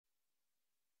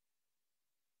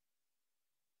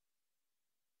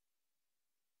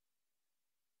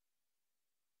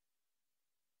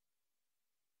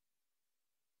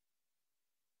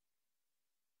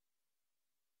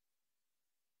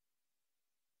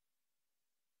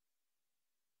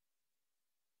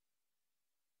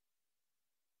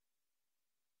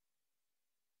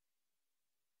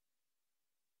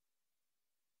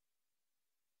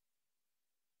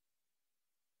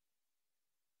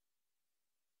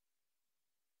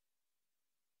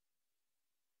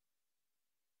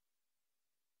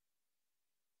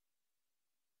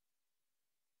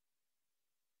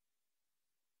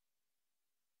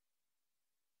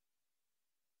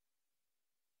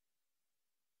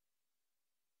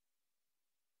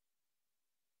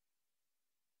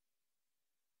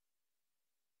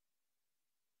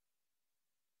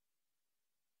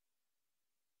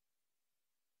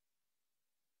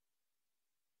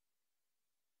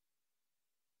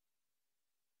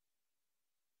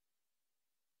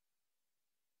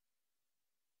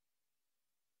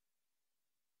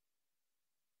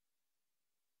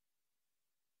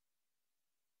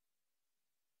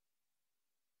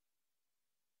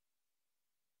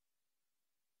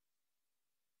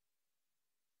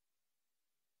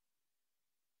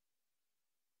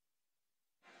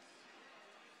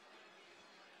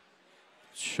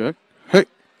Check. Hey.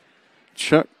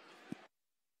 Check.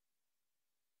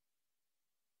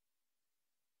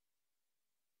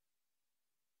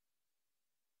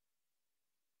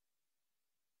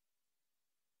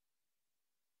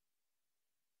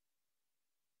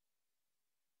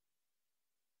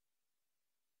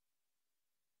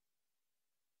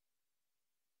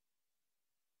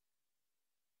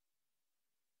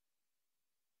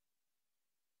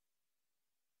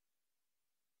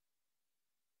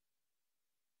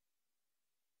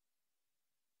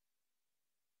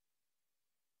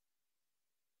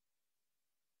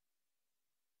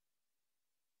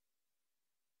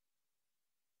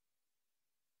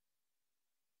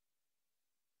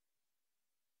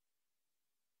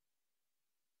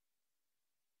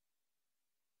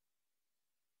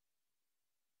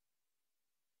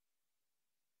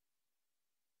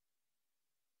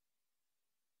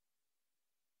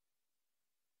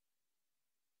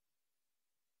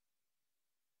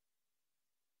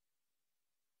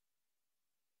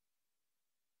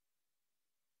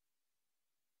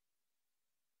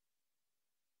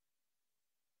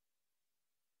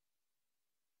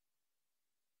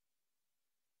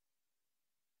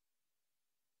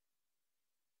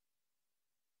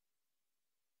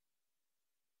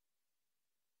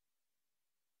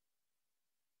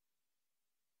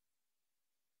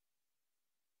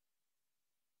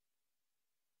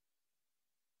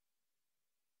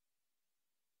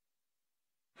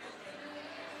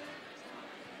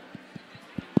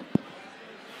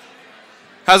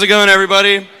 How's it going,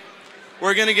 everybody?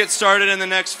 We're going to get started in the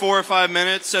next 4 or 5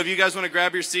 minutes, so if you guys want to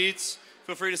grab your seats,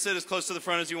 feel free to sit as close to the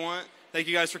front as you want. Thank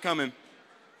you guys for coming.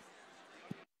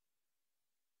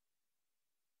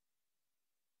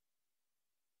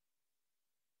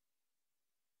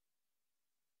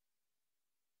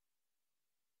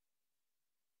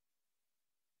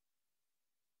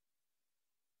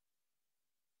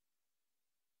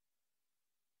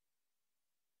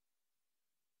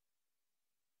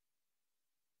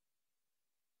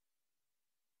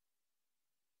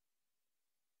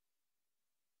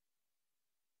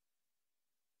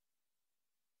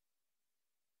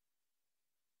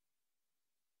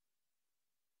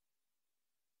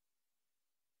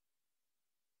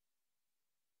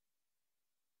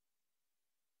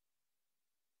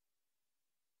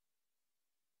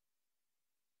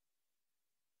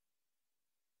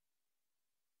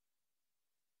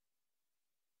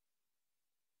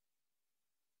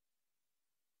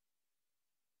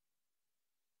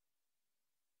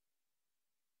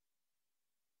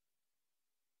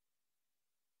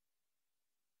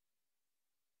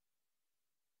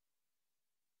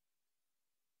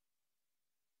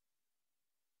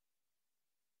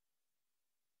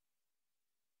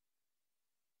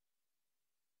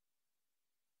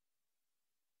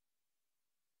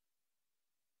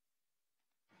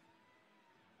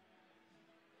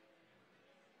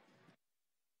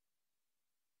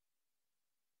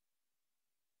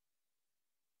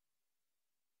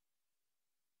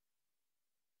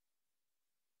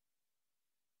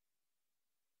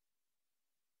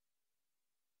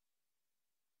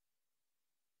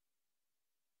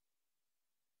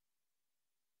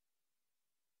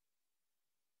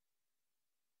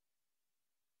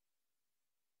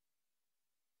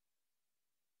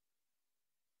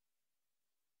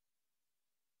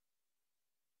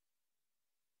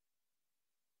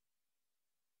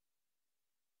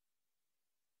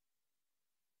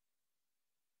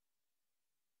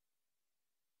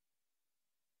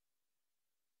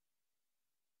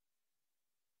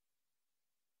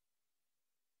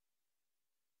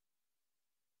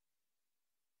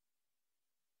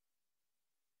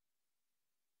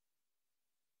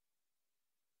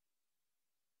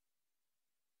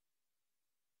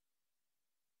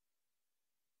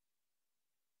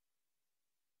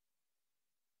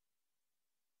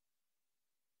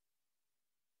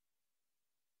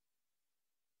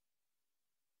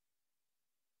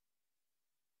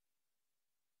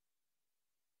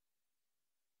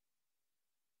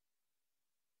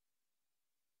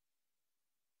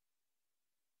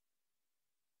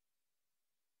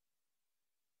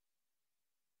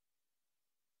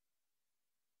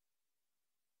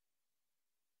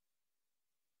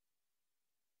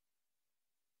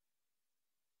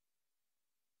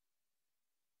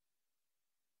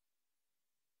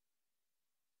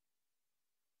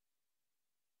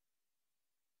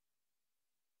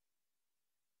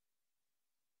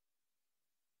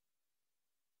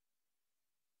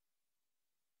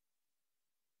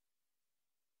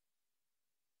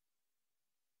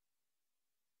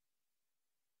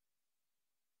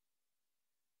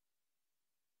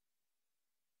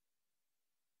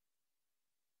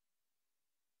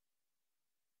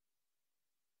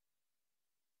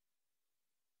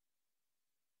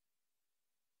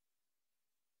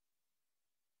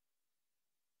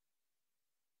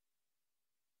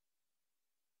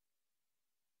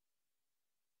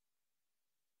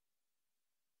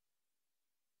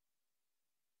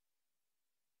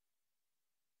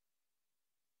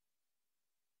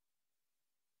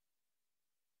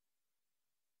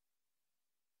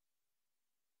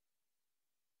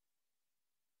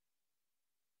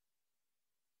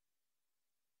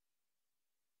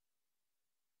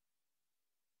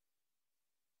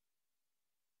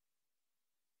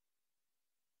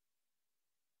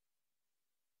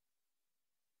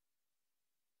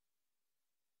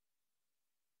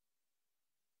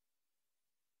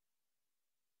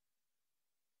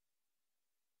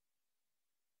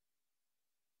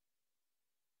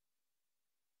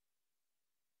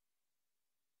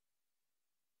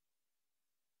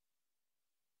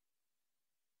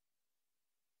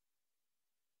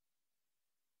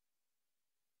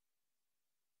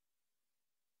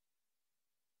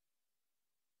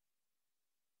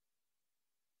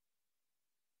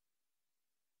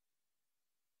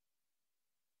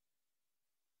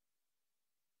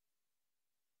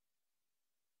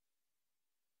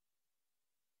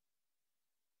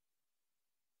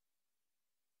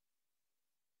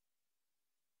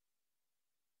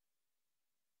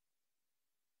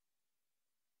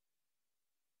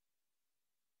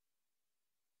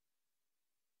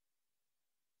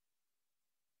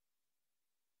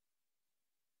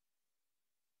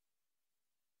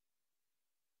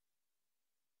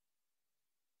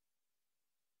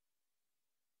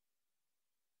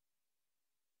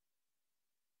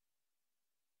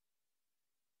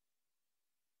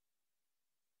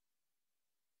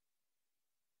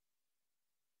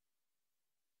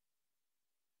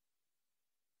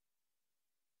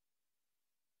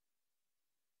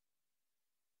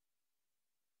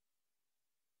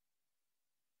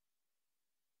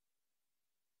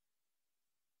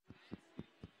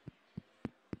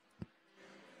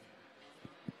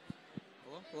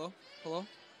 Hello? Hello?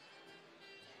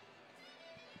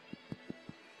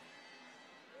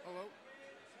 Hello?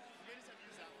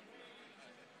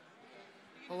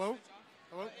 Hello?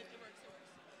 Hello?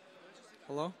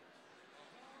 Hello?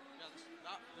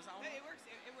 It works.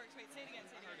 It works. Wait, say it again.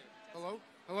 Say it again. Hello?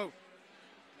 Hello?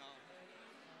 No.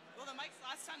 Well, the mics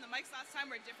last time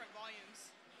were different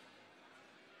volumes.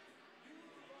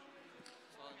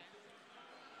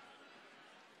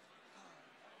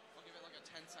 I'll give it like a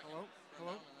 10-second. Hello?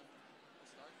 Hello?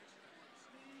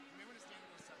 rundown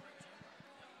and then we'll start.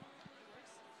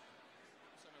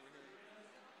 Send over here.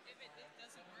 If it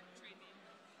doesn't work, trade me.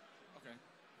 Okay.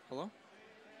 Hello?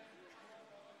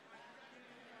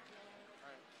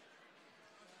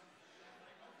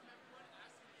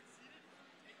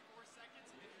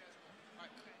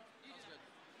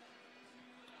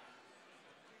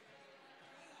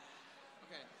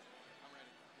 Okay, I'm ready.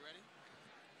 You ready?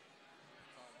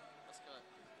 Let's go.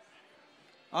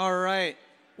 All right.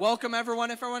 Welcome,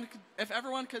 everyone. If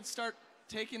everyone could start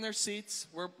taking their seats,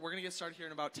 we're going to get started here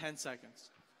in about 10 seconds.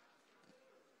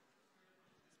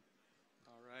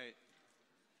 All right.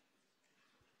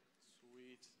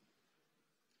 Sweet.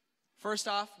 First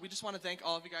off, we just want to thank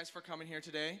all of you guys for coming here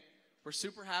today. We're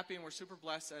super happy and we're super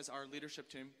blessed as our leadership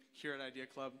team here at Idea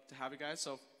Club to have you guys.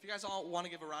 So if you guys all want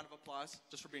to give a round of applause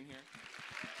just for being here.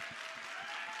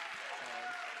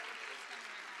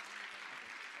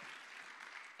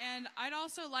 And I'd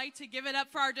also like to give it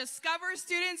up for our Discover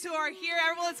students who are here.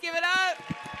 Everyone, let's give it up.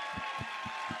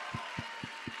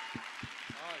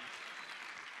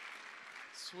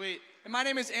 Sweet. And my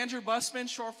name is Andrew Busman,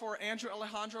 short for Andrew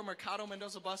Alejandro Mercado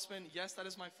Mendoza Busman. Yes, that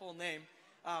is my full name,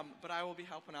 but I will be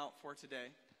helping out for today.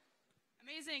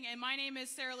 Amazing. And my name is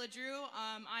Sarah LeDrew.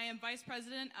 I am Vice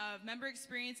President of Member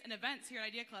Experience and Events here at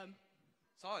Idea Club.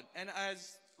 Solid. And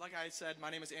like I said,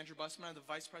 my name is Andrew Busman. I'm the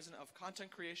Vice President of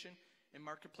Content Creation and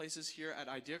Marketplaces here at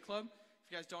Idea Club.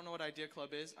 If you guys don't know what Idea Club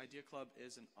is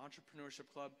an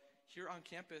entrepreneurship club here on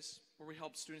campus where we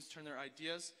help students turn their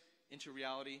ideas into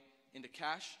reality, into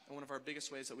cash. And one of our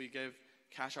biggest ways that we give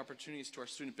cash opportunities to our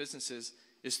student businesses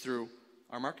is through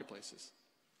our marketplaces.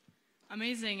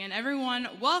 Amazing. And everyone,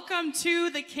 welcome to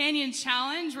the Canyon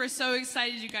Challenge. We're so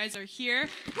excited you guys are here.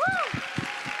 Woo!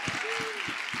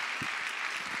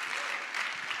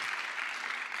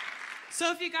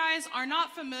 So if you guys are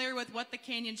not familiar with what the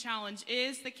Canyon Challenge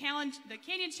is, the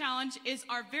Canyon Challenge is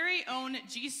our very own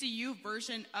GCU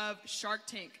version of Shark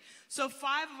Tank. So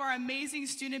 5 of our amazing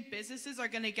student businesses are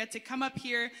going to get to come up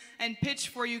here and pitch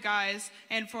for you guys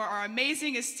and for our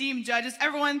amazing esteemed judges.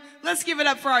 Everyone, let's give it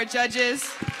up for our judges.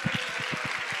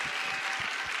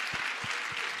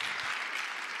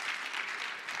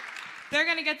 They're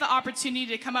going to get the opportunity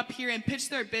to come up here and pitch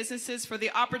their businesses for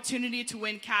the opportunity to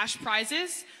win cash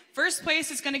prizes. First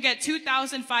place is going to get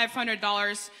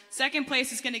 $2,500. Second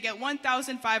place is going to get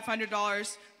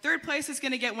 $1,500. Third place is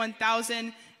going to get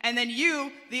 $1,000. And then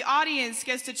you, the audience,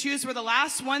 gets to choose where the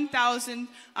last $1,000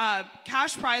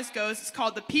 cash prize goes. It's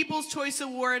called the People's Choice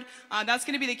Award. That's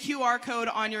going to be the QR code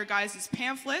on your guys'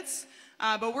 pamphlets.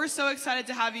 But we're so excited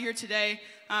to have you here today.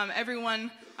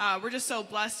 Everyone, we're just so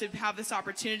blessed to have this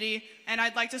opportunity. And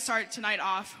I'd like to start tonight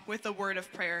off with a word of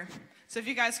prayer. So if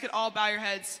you guys could all bow your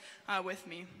heads with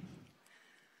me.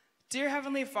 Dear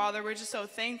Heavenly Father, we're just so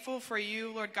thankful for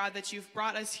you, Lord God, that you've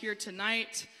brought us here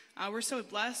tonight. We're so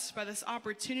blessed by this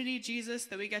opportunity, Jesus,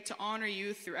 that we get to honor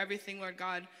you through everything, Lord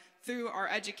God, through our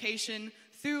education,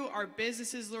 through our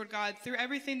businesses, Lord God, through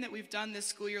everything that we've done this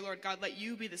school year, Lord God. Let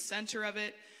you be the center of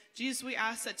it. Jesus, we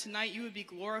ask that tonight you would be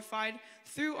glorified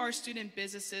through our student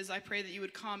businesses. I pray that you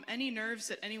would calm any nerves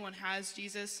that anyone has,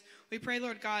 Jesus. We pray,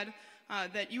 Lord God,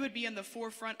 that you would be in the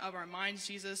forefront of our minds,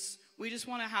 Jesus. We just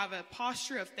want to have a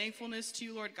posture of thankfulness to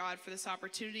you, Lord God, for this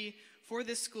opportunity for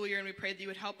this school year, and we pray that you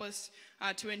would help us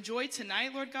to enjoy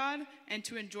tonight, Lord God, and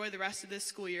to enjoy the rest of this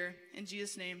school year. In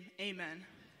Jesus' name, amen. Amen.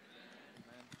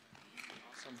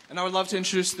 Awesome. And I would love to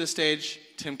introduce to the stage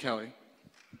Tim Kelly.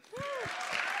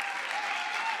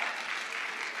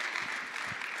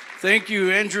 Thank you,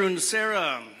 Andrew and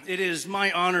Sarah. It is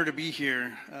my honor to be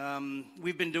here.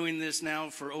 We've been doing this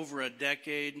now for over a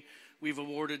decade. We've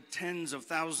awarded tens of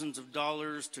thousands of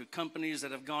dollars to companies that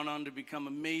have gone on to become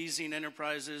amazing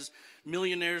enterprises.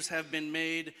 Millionaires have been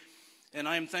made. And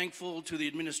I am thankful to the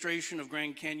administration of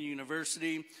Grand Canyon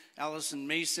University, Allison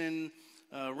Mason,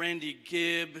 Randy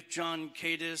Gibb, John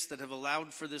Cadis, that have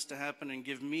allowed for this to happen and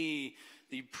give me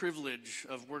the privilege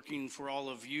of working for all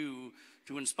of you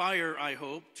to inspire, I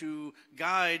hope, to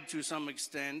guide to some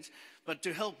extent, but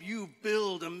to help you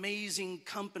build amazing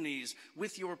companies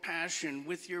with your passion,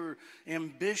 with your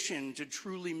ambition to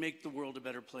truly make the world a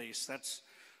better place. That's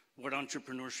what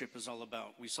entrepreneurship is all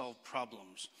about. We solve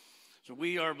problems. So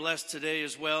we are blessed today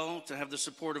as well to have the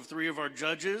support of 3 of our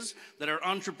judges that are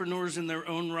entrepreneurs in their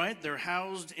own right. They're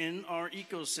housed in our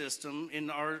ecosystem,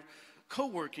 in our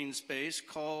co-working space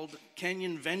called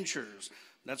Canyon Ventures.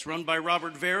 That's run by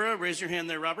Robert Vera. Raise your hand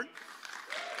there, Robert.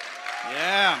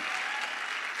 Yeah.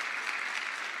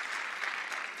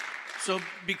 So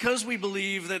because we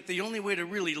believe that the only way to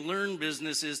really learn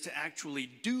business is to actually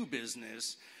do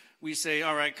business, we say,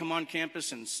 all right, come on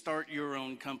campus and start your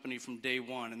own company from day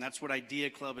one. And that's what Idea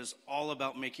Club is all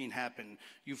about making happen.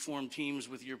 You form teams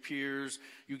with your peers,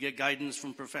 you get guidance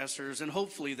from professors, and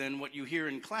hopefully then what you hear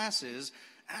in classes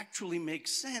actually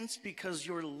makes sense because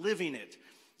you're living it.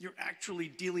 You're actually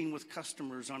dealing with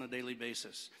customers on a daily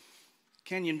basis.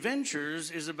 Canyon Ventures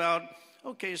is about,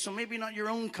 okay, so maybe not your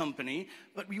own company,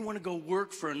 but you want to go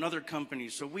work for another company.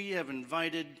 So we have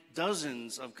invited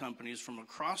dozens of companies from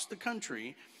across the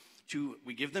country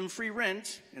we give them free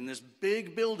rent in this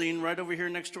big building right over here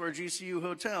next to our GCU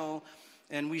hotel,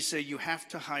 and we say you have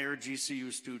to hire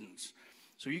GCU students.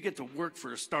 So you get to work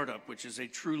for a startup, which is a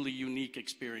truly unique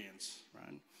experience,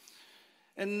 right?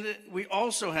 And we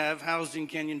also have, housed in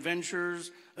Canyon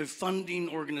Ventures, a funding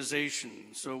organization.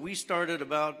 So we started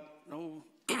about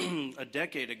a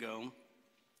decade ago,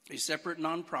 a separate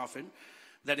nonprofit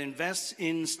that invests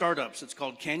in startups. It's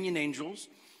called Canyon Angels.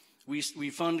 We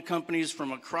fund companies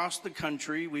from across the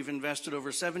country. We've invested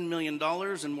over $7 million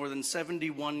in more than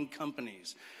 71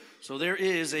 companies. So there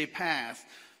is a path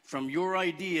from your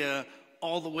idea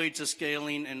all the way to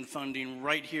scaling and funding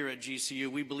right here at GCU.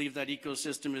 We believe that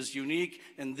ecosystem is unique,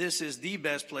 and this is the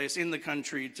best place in the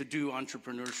country to do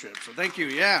entrepreneurship. So thank you,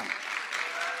 yeah.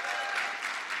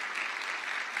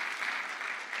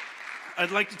 I'd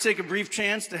like to take a brief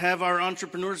chance to have our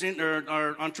entrepreneurs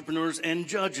and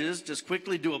judges just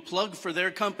quickly do a plug for their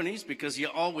companies, because you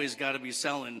always got to be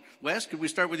selling. Wes, could we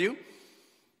start with you?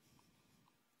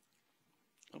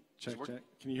 Oh, check.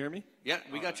 Can you hear me? Yeah,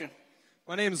 we got you.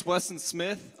 My name is Weston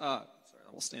Smith. Sorry,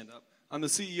 I will stand up. I'm the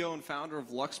CEO and founder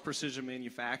of Lux Precision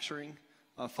Manufacturing.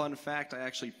 Fun fact, I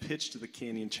actually pitched the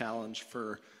Canyon Challenge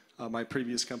for my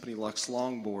previous company, Lux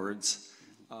Longboards,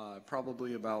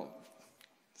 probably about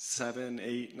 7,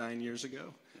 8, 9 years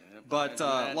ago. Yeah, but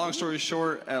long story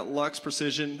short, at Lux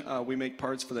Precision, we make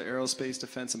parts for the aerospace,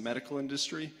 defense, and medical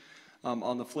industry.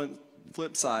 On the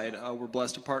flip side, we're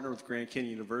blessed to partner with Grand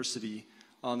Canyon University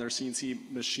on their CNC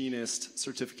machinist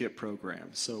certificate program.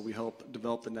 So we help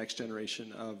develop the next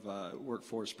generation of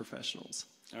workforce professionals.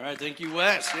 All right, thank you,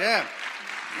 Wes. Yeah.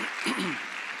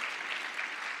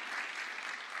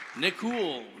 Nick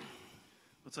Hool.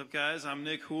 What's up, guys? I'm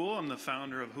Nick Hool. I'm the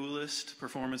founder of Hoolist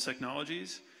Performance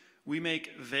Technologies. We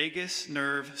make vagus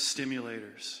nerve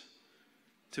stimulators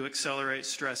to accelerate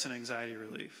stress and anxiety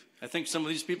relief. I think some of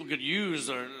these people could use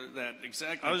that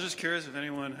exactly. I was just curious if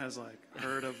anyone has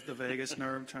heard of the vagus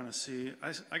nerve, trying to see.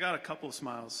 I got a couple of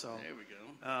smiles, so. There we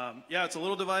go. Yeah, it's a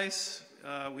little device.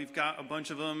 We've got a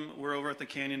bunch of them. We're over at the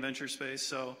Canyon Venture Space,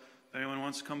 so if anyone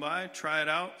wants to come by, try it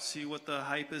out, see what the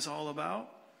hype is all about,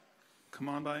 come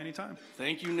on by anytime.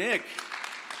 Thank you, Nick.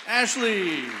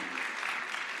 Ashley.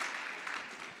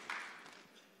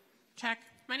 Check.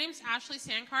 My name is Ashley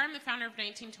Sankar. I'm the founder of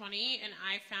 1920, and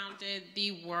I founded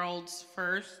the world's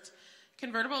first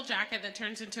convertible jacket that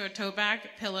turns into a tote bag,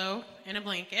 pillow, and a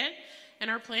blanket. And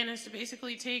our plan is to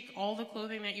basically take all the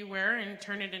clothing that you wear and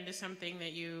turn it into something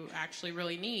that you actually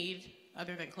really need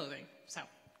other than clothing. So,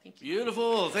 thank you.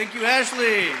 Beautiful. Thank you,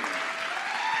 Ashley.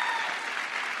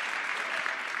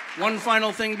 One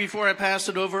final thing before I pass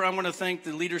it over, I want to thank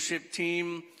the leadership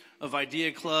team of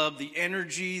Idea Club, the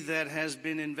energy that has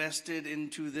been invested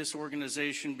into this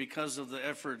organization because of the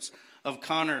efforts of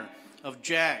Connor, of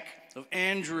Jack, of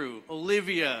Andrew,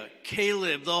 Olivia,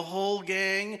 Caleb, the whole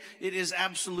gang. It is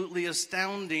absolutely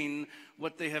astounding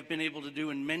what they have been able to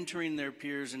do in mentoring their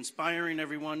peers, inspiring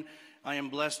everyone. I am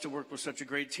blessed to work with such a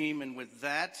great team, and with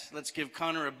that, let's give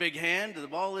Connor a big hand. The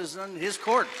ball is on his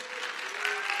court.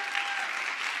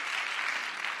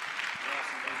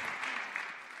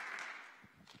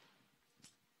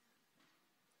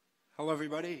 Hello,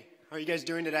 everybody. How are you guys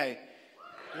doing today?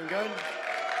 Doing good?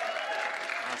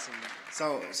 Awesome.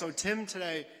 So Tim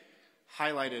today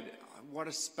highlighted what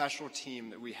a special team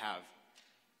that we have.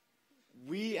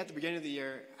 We, at the beginning of the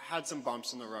year, had some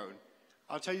bumps in the road.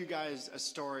 I'll tell you guys a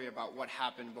story about what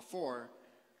happened before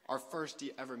our first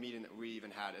ever meeting that we even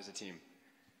had as a team.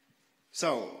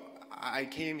 So I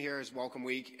came here as welcome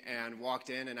week and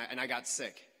walked in, and I got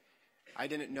sick. I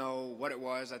didn't know what it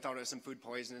was. I thought it was some food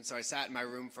poisoning, so I sat in my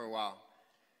room for a while.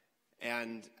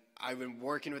 And I've been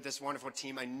working with this wonderful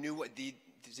team. I knew what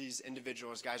these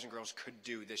individuals, guys and girls, could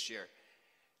do this year.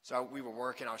 So we were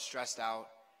working, I was stressed out,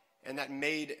 and that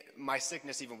made my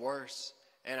sickness even worse.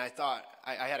 And I thought,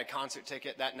 I had a concert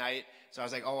ticket that night, so I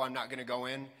was like, oh, I'm not going to go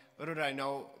in. Little did I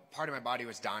know, part of my body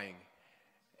was dying.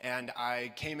 And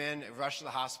I came in, rushed to the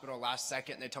hospital last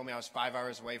second, and they told me I was 5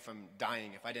 hours away from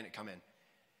dying if I didn't come in.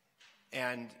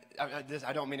 And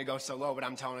I don't mean to go so low, but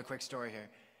I'm telling a quick story here.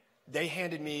 They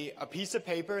handed me a piece of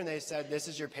paper, and they said, this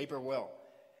is your paper will.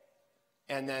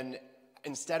 And then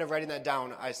instead of writing that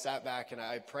down, I sat back and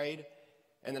I prayed.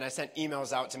 And then I sent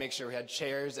emails out to make sure we had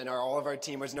chairs and all of our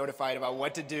team was notified about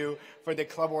what to do for the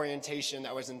club orientation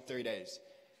that was in 3 days.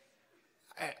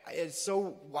 It's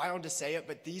so wild to say it,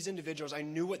 but these individuals, I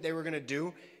knew what they were going to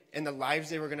do and the lives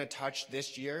they were going to touch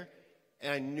this year.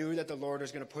 And I knew that the Lord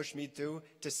was going to push me through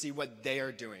to see what they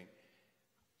are doing.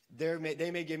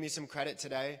 They may give me some credit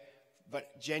today,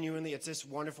 but genuinely, it's this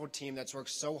wonderful team that's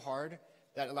worked so hard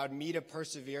that allowed me to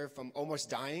persevere from almost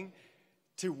dying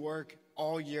to work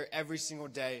all year, every single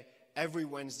day, every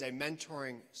Wednesday,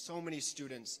 mentoring so many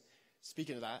students.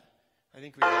 Speaking of that, I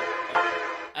think we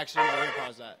actually, no, we're going to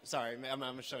pause that. Sorry, I'm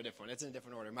going to show a different one. It's in a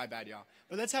different order. My bad, y'all.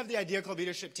 But let's have the Idea Club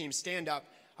leadership team stand up.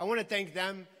 I want to thank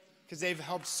them because they've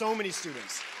helped so many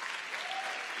students.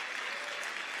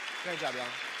 Great job, y'all.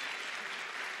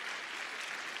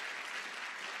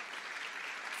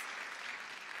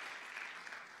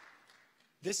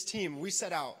 This team, we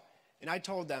set out, and I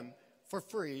told them, for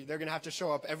free, they're going to have to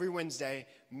show up every Wednesday,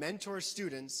 mentor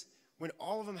students when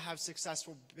all of them have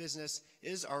successful business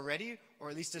is already,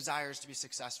 or at least desires to be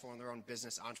successful in their own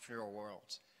business entrepreneurial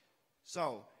worlds.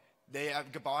 So they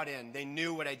have bought in. They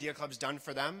knew what Idea Club's done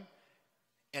for them,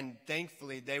 and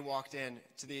thankfully they walked in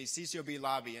to the CCOB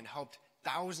lobby and helped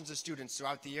thousands of students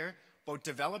throughout the year both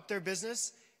develop their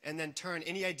business and then turn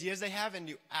any ideas they have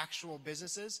into actual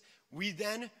businesses. We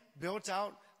then built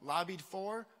out, lobbied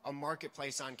for a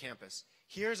marketplace on campus.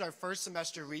 Here's our first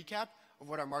semester recap of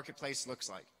what our marketplace looks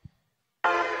like.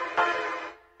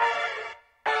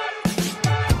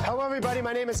 Hello everybody,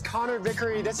 my name is Connor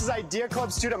Vickery. This is Idea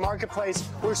Club Student Marketplace.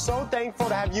 We're so thankful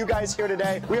to have you guys here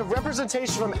today. We have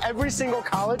representation from every single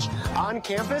college on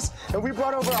campus, and we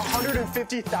brought over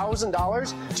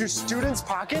 $150,000 to students'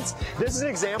 pockets. This is an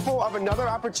example of another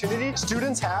opportunity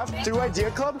students have through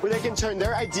Idea Club where they can turn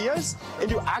their ideas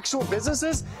into actual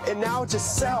businesses and now to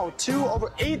sell to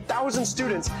over 8,000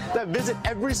 students that visit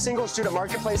every single student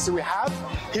marketplace that we have.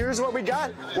 Here's what we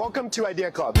got. Welcome to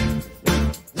Idea Club.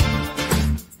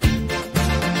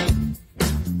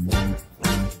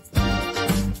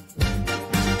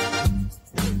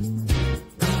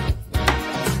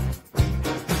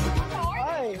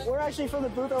 Actually from the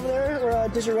booth over there, or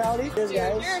digital reality. Cheers,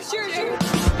 guys. Cheers.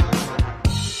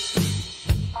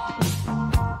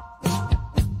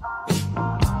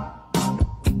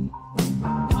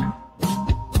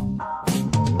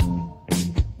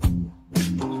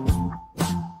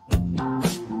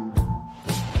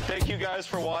 Thank you guys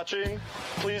for watching.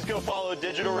 Please go follow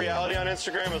Digital Reality on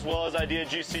Instagram as well as Idea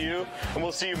GCU, and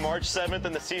we'll see you March 7th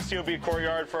in the CCOB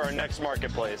courtyard for our next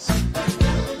marketplace.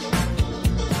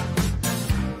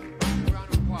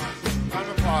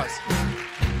 Applause.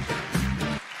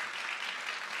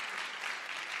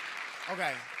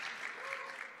 Okay.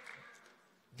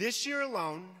 This year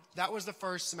alone, that was the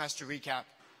first semester recap.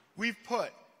 We've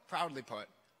proudly put,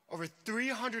 over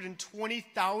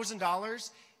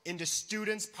 $320,000 into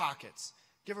students' pockets.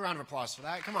 Give a round of applause for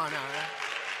that. Come on now.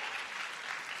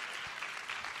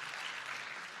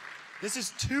 This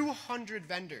is 200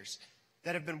 vendors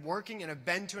that have been working and have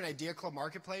been to an Idea Club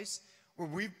marketplace where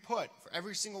we've put, for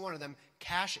every single one of them,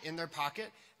 cash in their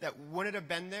pocket that wouldn't have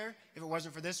been there if it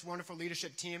wasn't for this wonderful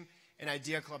leadership team and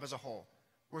Idea Club as a whole.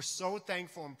 We're so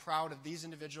thankful and proud of these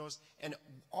individuals and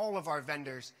all of our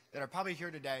vendors that are probably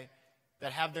here today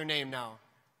that have their name now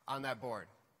on that board.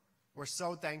 We're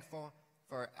so thankful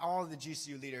for all of the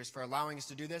GCU leaders for allowing us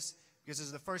to do this, because this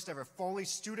is the first ever fully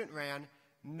student-ran,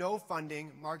 no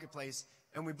funding marketplace,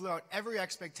 and we blew out every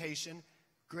expectation,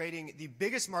 creating the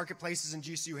biggest marketplaces in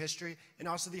GCU history and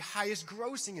also the highest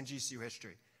grossing in GCU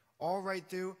history. All right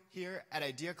through here at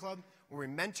Idea Club, where we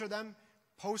mentor them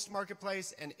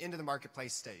post-marketplace and into the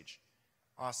marketplace stage.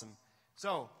 Awesome.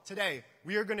 So today,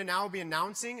 we are going to now be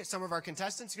announcing some of our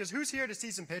contestants, because who's here to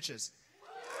see some pitches?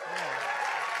 Yeah.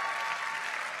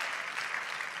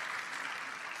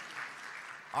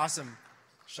 Awesome.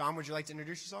 Sean, would you like to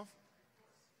introduce yourself?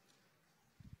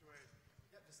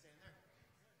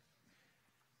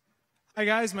 Hi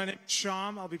guys, my name is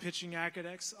Sham. I'll be pitching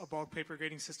Academics, a bulk paper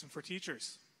grading system for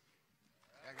teachers.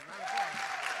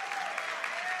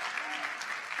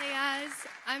 Hey guys,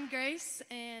 I'm Grace,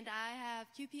 and I have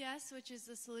QPS, which is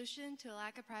the solution to a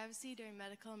lack of privacy during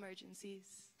medical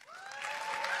emergencies.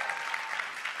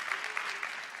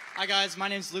 Hi guys, my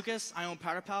name's Lucas. I own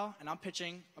Powder Pal, and I'm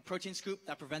pitching a protein scoop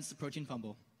that prevents the protein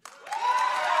fumble.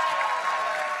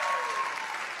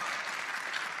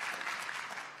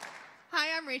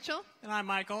 Hi, I'm Rachel. And I'm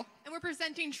Michael. And we're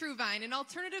presenting TrueVine, an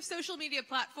alternative social media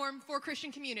platform for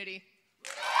Christian community.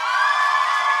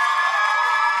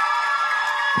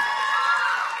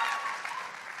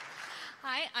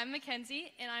 Hi, I'm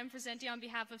Mackenzie, and I'm presenting on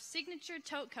behalf of Signature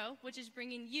Tote Co., which is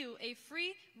bringing you a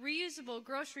free, reusable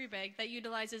grocery bag that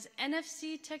utilizes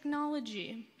NFC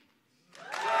technology.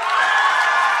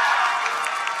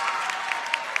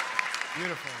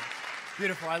 Beautiful.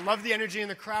 Beautiful. I love the energy in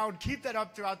the crowd. Keep that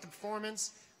up throughout the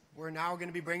performance. We're now going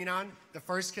to be bringing on the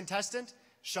first contestant,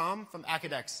 Sham from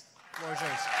Academics. Floor is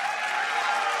yours.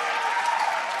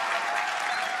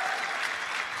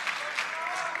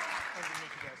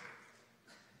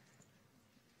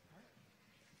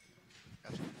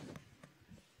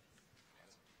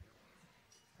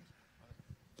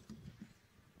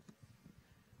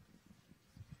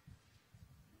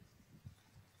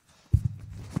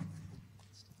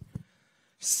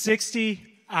 $60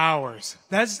 hours.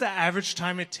 That's the average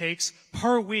time it takes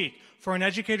per week for an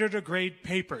educator to grade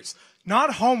papers.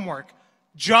 Not homework,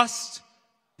 just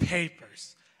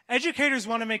papers. Educators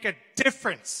want to make a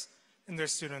difference in their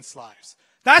students' lives.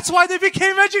 That's why they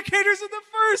became educators in the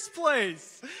first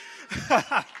place.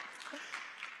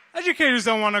 Educators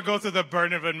don't want to go through the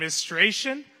burden of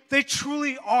administration. They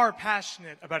truly are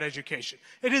passionate about education.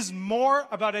 It is more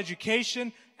about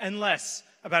education and less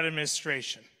about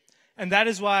administration. And that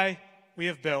is why we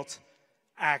have built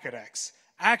Academics.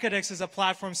 Academics is a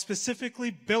platform specifically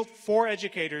built for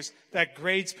educators that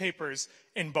grades papers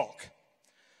in bulk.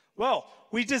 Well,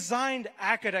 we designed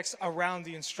Academics around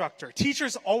the instructor.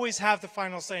 Teachers always have the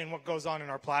final say in what goes on in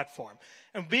our platform.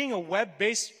 And being a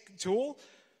web-based tool,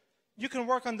 you can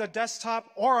work on the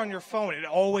desktop or on your phone. It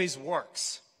always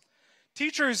works.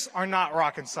 Teachers are not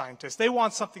rocket scientists. They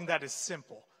want something that is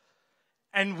simple.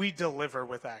 And we deliver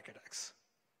with Academics.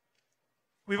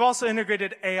 We've also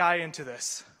integrated AI into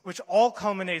this, which all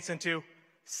culminates into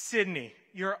Sydney,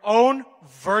 your own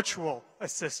virtual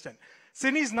assistant.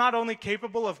 Sydney's not only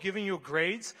capable of giving you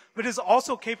grades, but is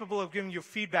also capable of giving you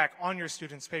feedback on your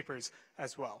students' papers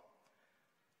as well.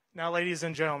 Now, ladies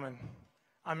and gentlemen,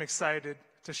 I'm excited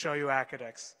to show you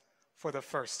Academics for the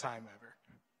first time ever.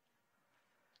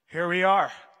 Here we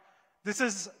are. This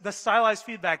is the stylized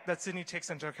feedback that Sydney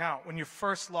takes into account when you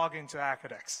first log into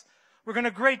Academics. We're going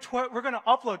to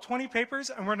upload 20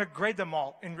 papers, and we're going to grade them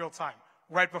all in real time,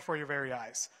 right before your very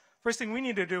eyes. First thing we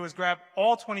need to do is grab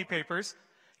all 20 papers.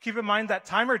 Keep in mind that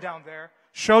timer down there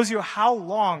shows you how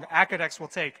long Academics will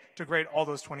take to grade all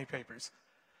those 20 papers.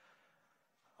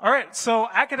 All right, so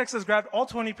Academics has grabbed all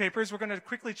 20 papers. We're going to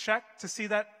quickly check to see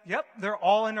that, yep, they're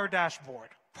all in our dashboard.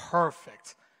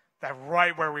 Perfect. That's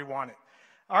right where we want it.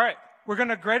 All right, we're going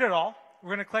to grade it all. We're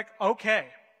going to click OK.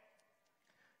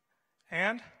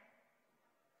 And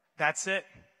that's it.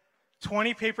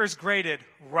 20 papers graded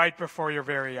right before your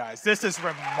very eyes. This is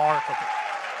remarkable.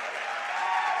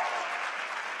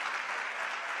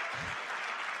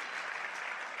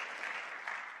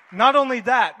 Not only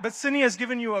that, but Sydney has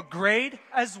given you a grade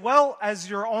as well as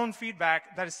your own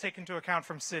feedback that is taken into account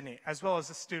from Sydney, as well as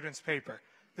the student's paper.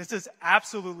 This is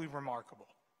absolutely remarkable.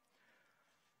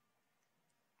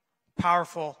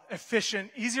 Powerful,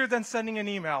 efficient, easier than sending an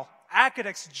email.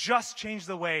 Academics just changed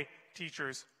the way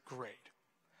teachers grade.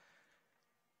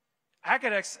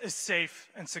 Academics is safe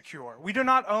and secure. We do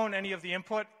not own any of the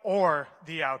input or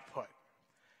the output.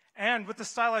 And with the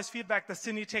stylized feedback that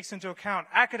Sydney takes into account,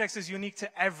 Academics is unique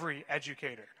to every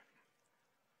educator.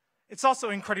 It's also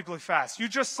incredibly fast. You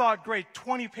just saw it grade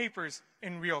 20 papers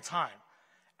in real time.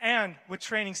 And with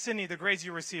training Sydney, the grades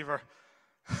you receive are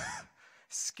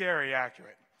scary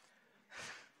accurate.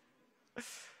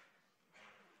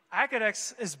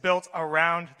 Academics is built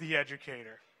around the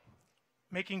educator,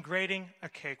 making grading a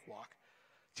cakewalk.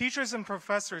 Teachers and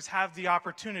professors have the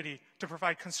opportunity to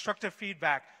provide constructive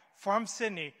feedback from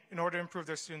Sydney in order to improve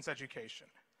their students' education.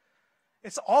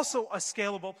 It's also a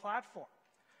scalable platform,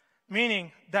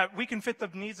 meaning that we can fit the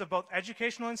needs of both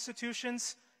educational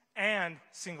institutions and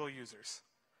single users.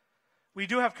 We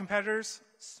do have competitors.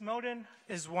 Smoden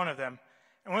is one of them.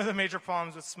 And one of the major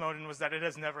problems with Smoden was that it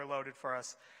has never loaded for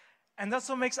us. And that's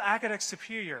what makes Academics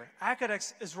superior.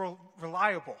 Academics is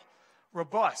reliable,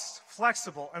 robust,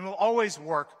 flexible, and will always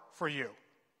work for you.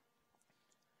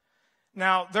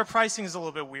 Now, their pricing is a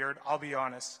little bit weird, I'll be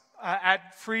honest.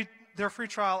 Their free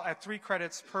trial at 3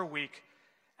 credits per week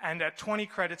and at 20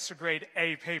 credits to grade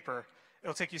a paper,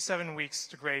 it'll take you 7 weeks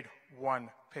to grade 1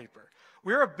 paper.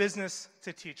 We're a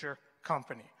business-to-teacher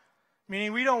company,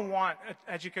 Meaning we don't want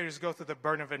educators to go through the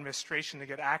burden of administration to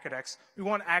get academics. We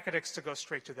want academics to go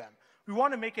straight to them. We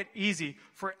want to make it easy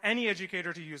for any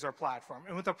educator to use our platform.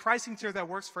 And with a pricing tier that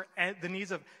works for the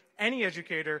needs of any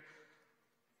educator,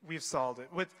 we've solved it.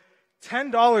 With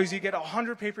 $10, you get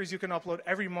 100 papers you can upload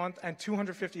every month and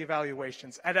 250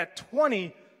 evaluations. And at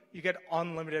 $20, you get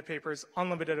unlimited papers,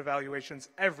 unlimited evaluations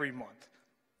every month.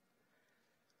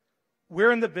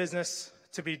 We're in the business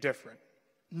to be different.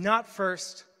 Not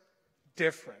first,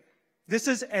 different. This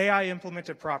is AI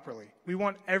implemented properly. We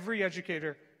want every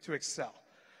educator to excel.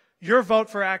 Your vote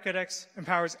for academics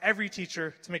empowers every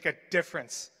teacher to make a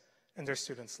difference in their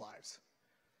students' lives.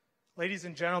 Ladies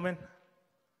and gentlemen,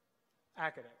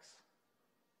 academics.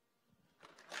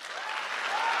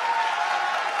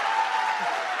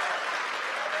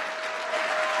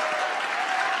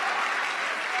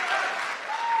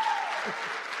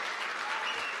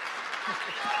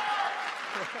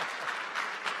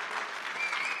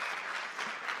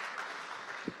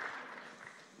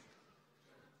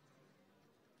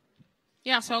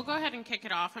 Yeah, so I'll go ahead and kick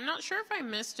it off. I'm not sure if I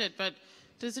missed it, but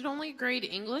does it only grade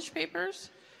English papers?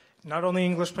 Not only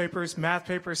English papers, math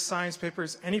papers, science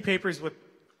papers, any papers with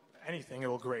anything, it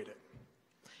will grade it.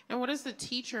 And what does the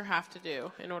teacher have to do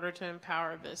in order to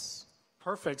empower this?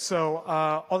 Perfect. So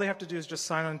all they have to do is just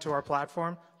sign on to our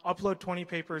platform, upload 20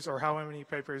 papers or however many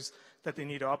papers that they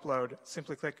need to upload,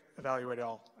 simply click evaluate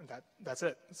all, and that's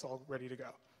it. It's all ready to go.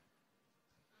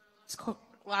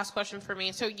 Last question for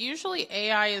me. So usually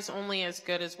AI is only as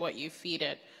good as what you feed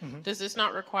it. Mm-hmm. Does this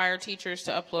not require teachers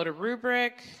to upload a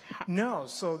rubric? No,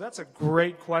 so that's a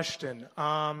great question.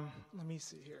 Let me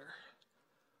see here.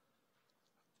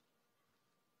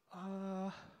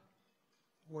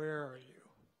 Where are you?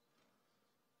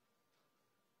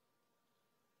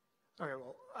 Okay,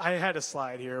 well, I had a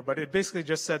slide here, but it basically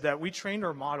just said that we trained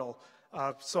our model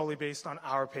solely based on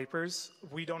our papers.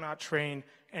 We do not train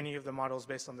any of the models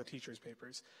based on the teacher's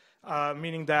papers,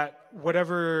 meaning that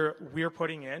whatever we're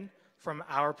putting in from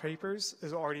our papers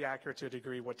is already accurate to a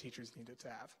degree what teachers needed to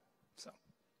have. So,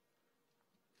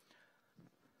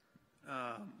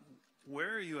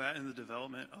 where are you at in the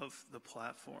development of the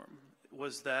platform?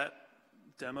 Was that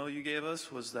demo you gave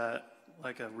us, was that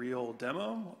like a real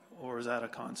demo, or is that a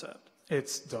concept?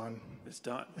 It's done. It's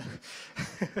done.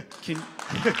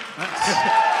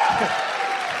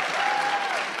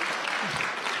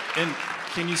 And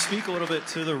can you speak a little bit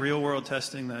to the real-world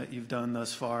testing that you've done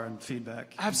thus far and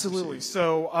feedback? Absolutely.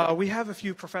 So we have a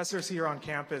few professors here on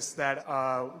campus that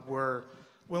were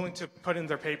willing to put in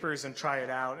their papers and try it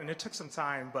out, and it took some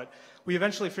time, but we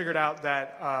eventually figured out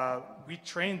that we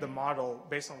trained the model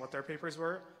based on what their papers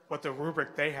were, what the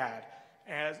rubric they had,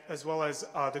 as well as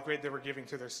the grade they were giving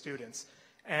to their students.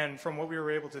 And from what we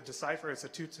were able to decipher, it's a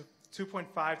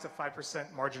 2.5 to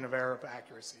 5% margin of error of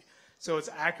accuracy. So it's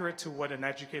accurate to what an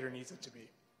educator needs it to be.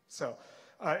 So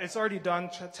it's already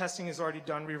done. Testing is already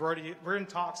done. We're in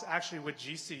talks actually with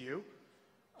GCU.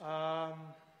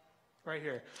 Right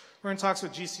here. We're in talks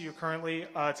with GCU currently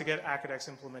to get academics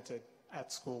implemented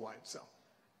at school-wide. So,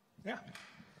 yeah.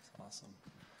 That's awesome.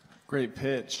 Great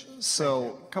pitch.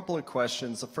 So, a couple of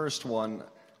questions. The first one,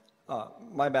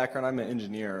 my background, I'm an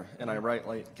engineer, and I write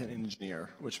like an engineer,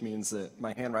 which means that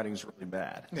my handwriting is really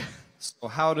bad. So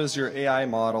how does your AI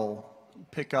model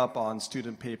pick up on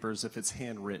student papers if it's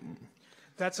handwritten?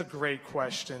 That's a great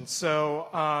question. So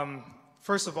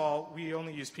first of all, we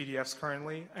only use PDFs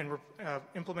currently, and we're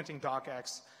implementing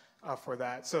DocX for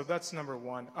that. So that's number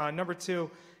one. Number two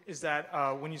is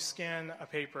that when you scan a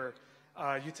paper,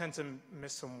 you tend to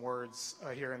miss some words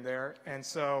here and there. And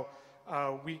so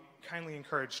we kindly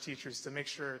encourage teachers to make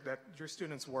sure that your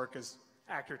students' work is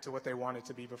accurate to what they want it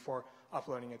to be before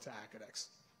uploading it to academics.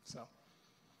 So.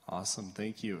 Awesome,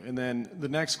 thank you. And then the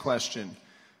next question.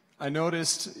 I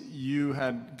noticed you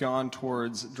had gone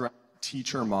towards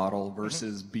teacher model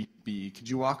versus B2B. Could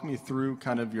you walk me through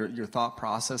kind of your thought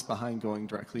process behind going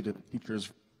directly to the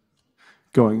teachers,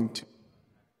 going to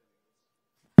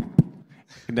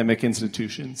academic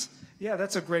institutions? Yeah,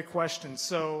 that's a great question.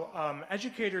 So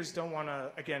educators don't want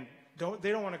to, again,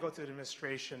 they don't want to go through the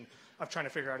administration of trying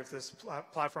to figure out if this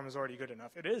platform is already good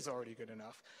enough. It is already good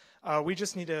enough. We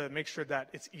just need to make sure that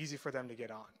it's easy for them to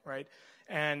get on, right?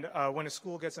 And when a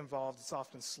school gets involved, it's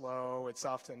often slow, it's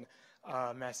often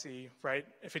messy, right?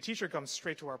 If a teacher comes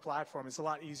straight to our platform, it's a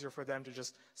lot easier for them to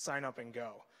just sign up and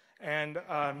go. And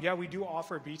yeah, we do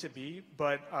offer B2B,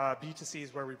 but B2C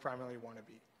is where we primarily want to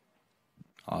be.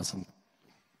 Awesome.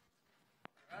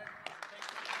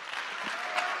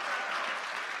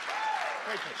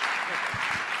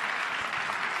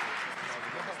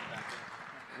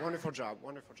 Wonderful job,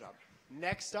 wonderful job.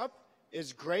 Next up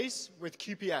is Grace with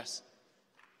QPS.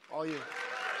 All you. Got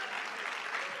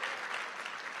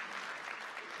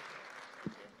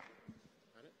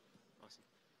it? Awesome.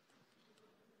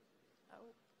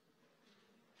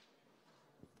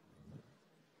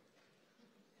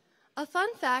 A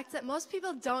fun fact that most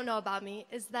people don't know about me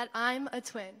is that I'm a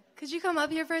twin. Could you come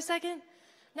up here for a second?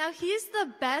 Now, he's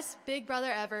the best big brother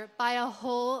ever by a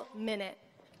whole minute.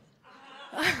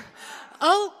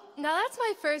 Oh, now that's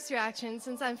my first reaction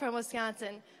since I'm from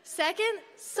Wisconsin. Second,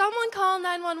 someone call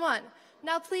 911.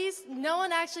 Now, please, no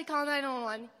one actually call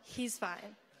 911. He's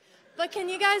fine. But can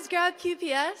you guys grab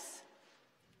QPS?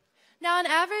 Now, on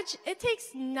average, it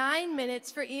takes 9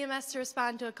 minutes for EMS to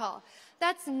respond to a call.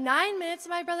 That's 9 minutes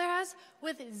my brother has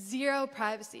with 0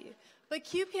 privacy. But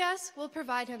QPS will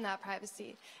provide him that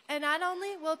privacy. And not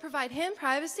only will it provide him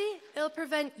privacy, it'll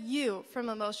prevent you from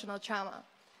emotional trauma.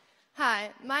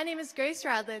 Hi, my name is Grace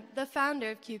Radlin, the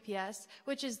founder of QPS,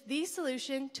 which is the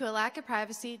solution to a lack of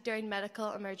privacy during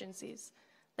medical emergencies.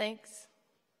 Thanks.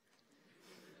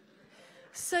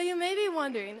 So you may be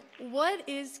wondering, what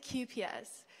is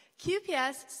QPS?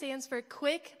 QPS stands for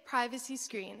Quick Privacy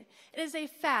Screen. It is a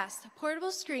fast,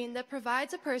 portable screen that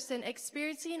provides a person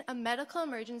experiencing a medical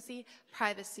emergency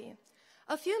privacy.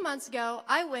 A few months ago,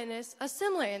 I witnessed a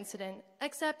similar incident,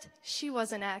 except she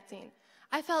wasn't acting.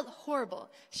 I felt horrible.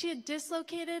 She had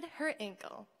dislocated her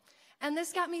ankle. And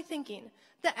this got me thinking,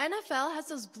 the NFL has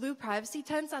those blue privacy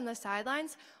tents on the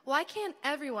sidelines. Why can't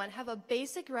everyone have a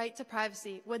basic right to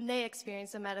privacy when they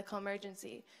experience a medical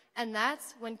emergency? And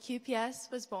that's when QPS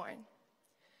was born.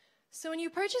 So when you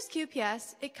purchase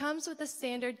QPS, it comes with a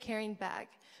standard carrying bag.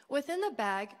 Within the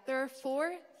bag, there are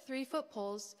 4 3-foot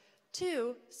poles,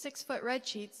 2 6-foot red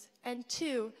sheets, and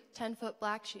 2 10-foot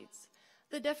black sheets.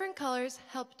 The different colors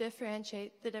help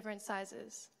differentiate the different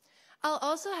sizes. I'll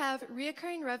also have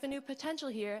reoccurring revenue potential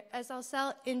here as I'll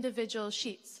sell individual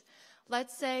sheets.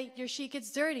 Let's say your sheet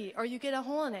gets dirty or you get a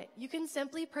hole in it. You can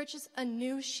simply purchase a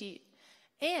new sheet.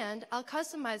 And I'll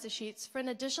customize the sheets for an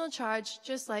additional charge,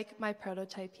 just like my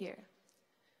prototype here.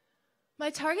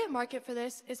 My target market for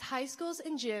this is high schools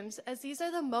and gyms, as these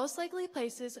are the most likely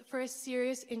places for a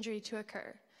serious injury to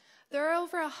occur. There are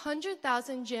over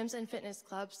 100,000 gyms and fitness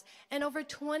clubs and over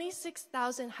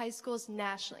 26,000 high schools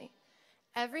nationally.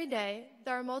 Every day,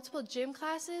 there are multiple gym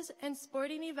classes and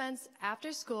sporting events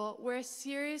after school where a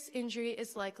serious injury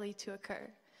is likely to occur.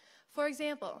 For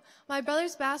example, my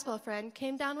brother's basketball friend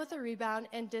came down with a rebound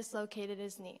and dislocated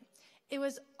his knee. It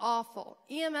was awful.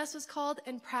 EMS was called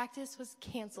and practice was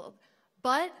canceled.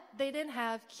 But they didn't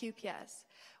have QPS.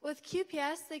 With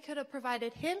QPS, they could have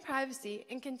provided him privacy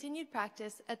and continued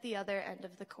practice at the other end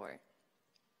of the court.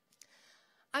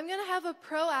 I'm going to have a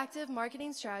proactive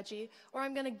marketing strategy where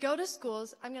I'm going to go to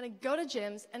schools, I'm going to go to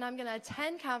gyms, and I'm going to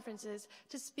attend conferences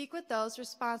to speak with those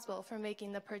responsible for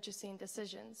making the purchasing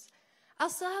decisions. I'll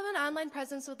still have an online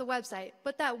presence with the website,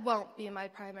 but that won't be my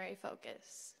primary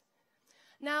focus.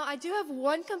 Now, I do have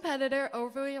one competitor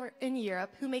over in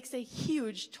Europe who makes a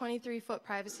huge 23-foot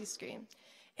privacy screen.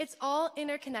 It's all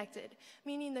interconnected,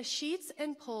 meaning the sheets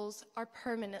and poles are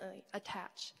permanently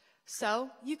attached. So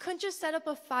you couldn't just set up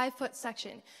a 5-foot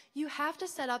section. You have to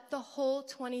set up the whole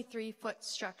 23-foot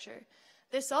structure.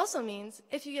 This also means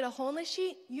if you get a hole in the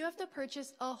sheet, you have to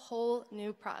purchase a whole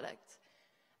new product.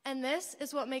 And this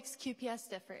is what makes QPS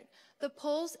different. The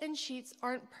poles and sheets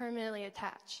aren't permanently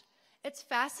attached. It's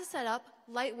fast to set up,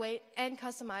 lightweight, and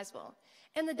customizable.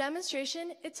 In the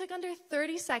demonstration, it took under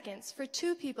 30 seconds for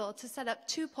 2 people to set up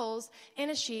 2 poles and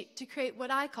a sheet to create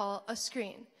what I call a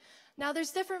screen. Now,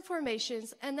 there's different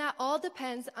formations, and that all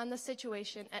depends on the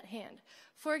situation at hand.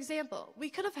 For example, we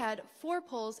could have had 4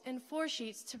 poles and 4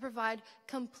 sheets to provide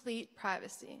complete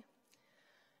privacy.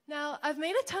 Now, I've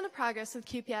made a ton of progress with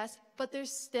QPS, but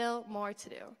there's still more to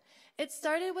do. It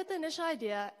started with the initial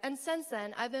idea, and since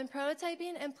then, I've been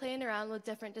prototyping and playing around with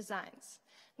different designs.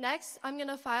 Next, I'm going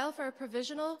to file for a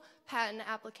provisional patent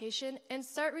application and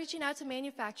start reaching out to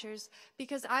manufacturers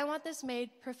because I want this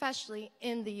made professionally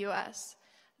in the US.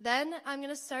 Then, I'm going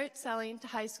to start selling to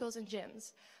high schools and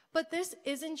gyms. But this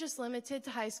isn't just limited to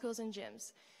high schools and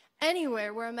gyms.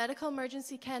 Anywhere where a medical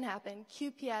emergency can happen,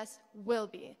 QPS will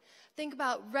be. Think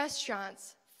about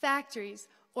restaurants, factories,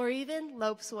 or even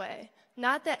Lopes Way.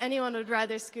 Not that anyone would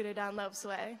rather scooter down Lopes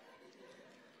Way.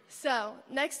 So,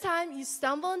 next time you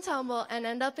stumble and tumble and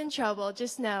end up in trouble,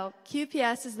 just know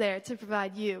QPS is there to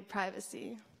provide you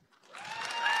privacy.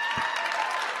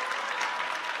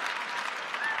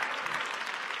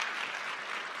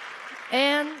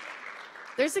 And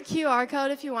there's a QR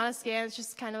code if you want to scan. It's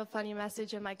just kind of a funny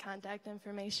message in my contact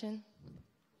information.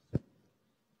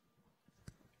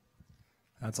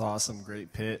 That's awesome.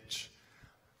 Great pitch.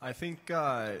 I think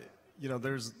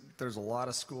there's a lot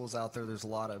of schools out there. There's a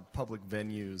lot of public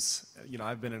venues.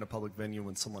 I've been in a public venue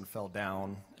when someone fell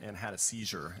down and had a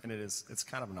seizure, and it's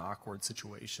kind of an awkward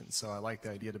situation. So I like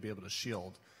the idea to be able to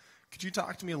shield. Could you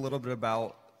talk to me a little bit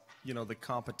about, the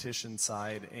competition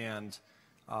side? And,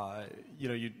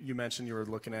 you mentioned you were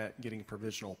looking at getting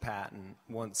provisional patent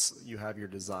once you have your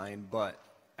design, but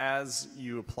as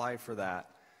you apply for that,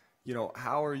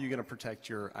 how are you going to protect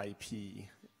your IP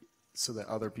so that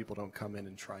other people don't come in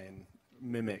and try and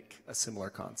mimic a similar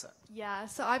concept? Yeah,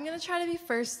 so I'm going to try to be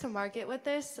first to market with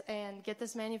this and get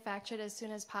this manufactured as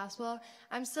soon as possible.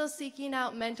 I'm still seeking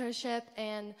out mentorship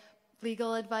and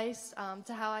legal advice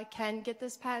to how I can get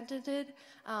this patented.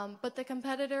 But the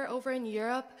competitor over in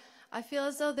Europe, I feel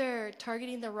as though they're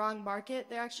targeting the wrong market.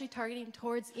 They're actually targeting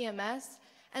towards EMS.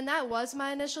 And that was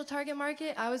my initial target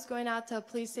market. I was going out to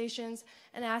police stations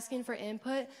and asking for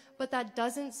input, but that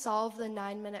doesn't solve the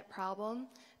 9-minute problem.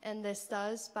 And this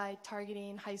does by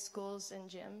targeting high schools and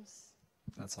gyms.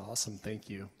 That's awesome. Thank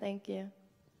you. Thank you.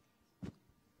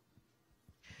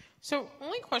 So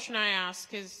only question I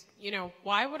ask is,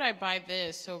 why would I buy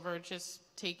this over just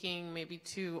taking maybe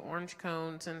 2 orange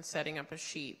cones and setting up a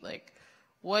sheet? Like,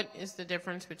 what is the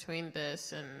difference between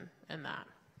this and that?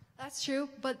 That's true,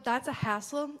 but that's a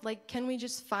hassle. Like, can we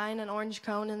just find an orange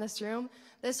cone in this room?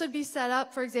 This would be set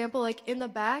up, for example, like in the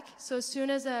back. So as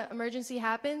soon as an emergency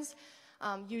happens,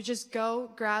 you just go,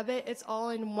 grab it. It's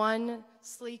all in one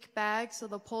sleek bag, so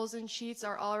the poles and sheets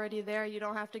are already there. You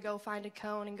don't have to go find a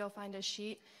cone and go find a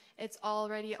sheet. It's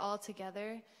already all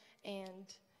together, and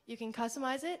you can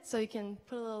customize it, so you can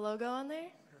put a little logo on there.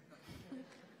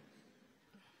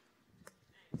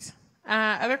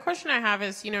 Other question I have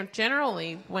is,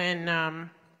 generally when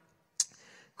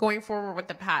going forward with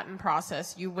the patent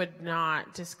process, you would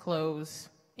not disclose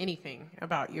anything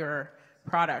about your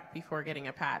product before getting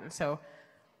a patent. So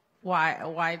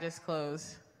why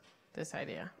disclose this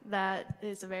idea? That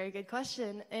is a very good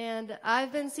question. And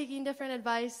I've been seeking different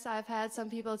advice. I've had some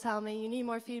people tell me, you need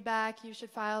more feedback, you should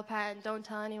file a patent, don't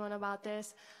tell anyone about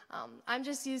this. I'm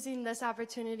just using this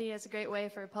opportunity as a great way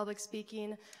for public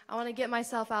speaking. I want to get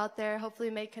myself out there, hopefully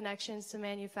make connections to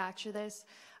manufacture this.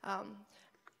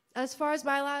 As far as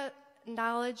my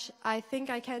knowledge, I think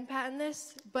I can patent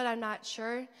this, but I'm not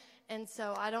sure. And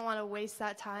so I don't want to waste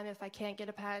that time if I can't get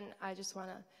a patent. I just want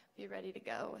to be ready to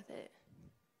go with it.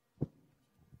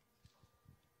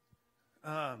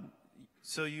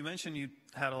 So you mentioned you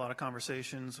had a lot of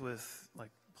conversations with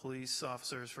police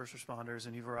officers, first responders,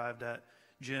 and you've arrived at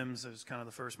gyms as kind of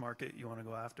the first market you want to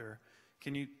go after.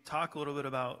 Can you talk a little bit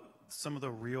about some of the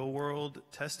real world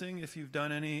testing, if you've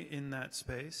done any in that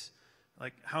space?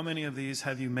 Like, how many of these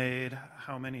have you made?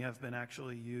 How many have been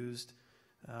actually used?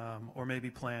 Or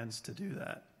maybe plans to do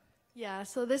that? Yeah,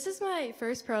 so this is my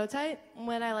first prototype.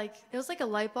 When it was like a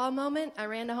light bulb moment. I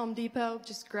ran to Home Depot,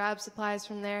 just grabbed supplies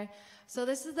from there. So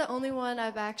this is the only one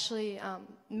I've actually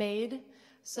made.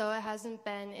 So it hasn't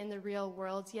been in the real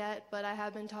world yet, but I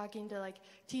have been talking to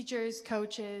teachers,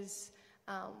 coaches,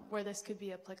 where this could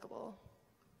be applicable.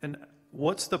 And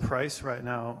what's the price right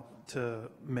now to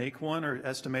make one, or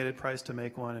estimated price to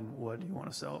make one, and what do you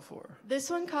want to sell for? This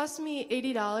one cost me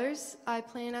 $80. I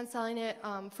plan on selling it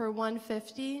for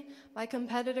 $150. My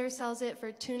competitor sells it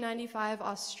for $295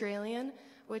 Australian,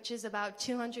 which is about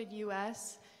 $200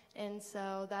 US, and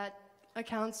so that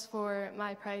accounts for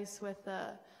my price with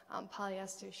the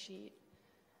polyester sheet.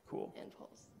 Cool. And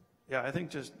poles. Yeah, I think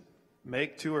just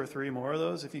make 2 or 3 more of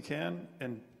those if you can,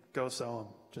 and go sell them.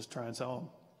 Just try and sell them,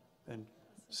 and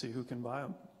see who can buy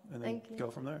them, and then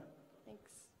go from there.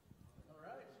 Thanks. All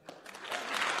right.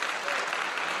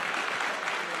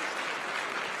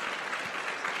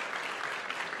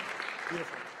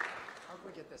 Beautiful. How can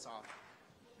we get this off?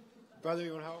 Brother,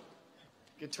 you want to help?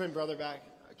 Get twin brother back.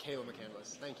 Kayla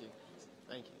McCandless. Thank you.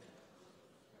 Thank you.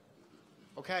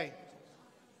 Okay.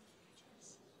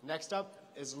 Next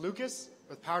up is Lucas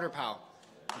with Powder Pal.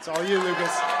 It's all you,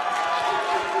 Lucas.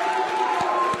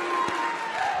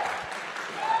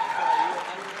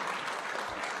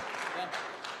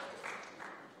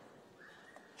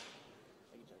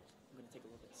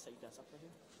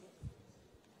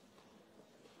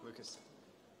 Lucas.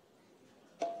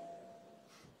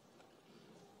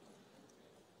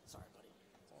 Sorry, buddy.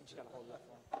 You just gotta hold that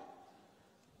for him.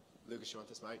 Lucas, you want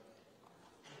this mic?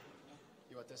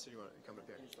 You want this, or you want to come up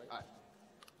here? All right.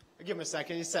 I'll give him a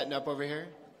second. He's setting up over here.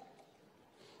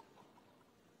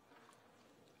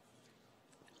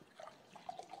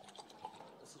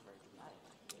 This is very dramatic.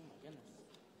 Oh my goodness.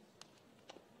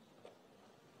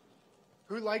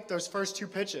 Who liked those first 2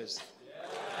 pitches?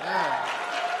 Yeah.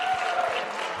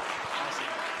 Awesome.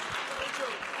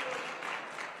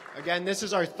 Again, this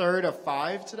is our third of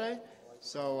 5 today.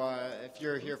 So if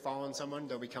you're here following someone,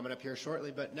 they'll be coming up here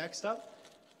shortly. But next up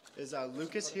is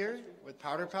Lucas here with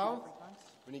Powder Pal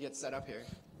when he gets set up here.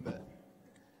 But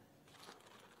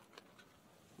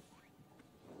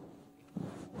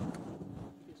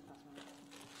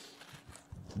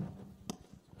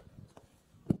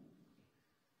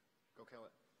go kill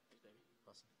it.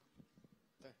 Awesome.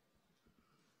 There.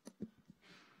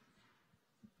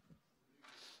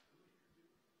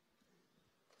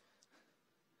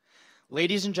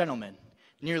 Ladies and gentlemen,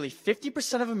 nearly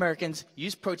 50% of Americans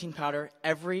use protein powder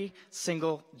every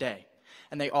single day,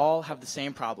 and they all have the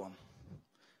same problem.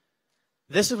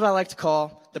 This is what I like to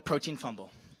call the protein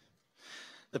fumble.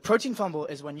 The protein fumble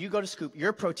is when you go to scoop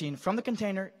your protein from the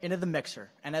container into the mixer,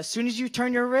 and as soon as you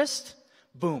turn your wrist,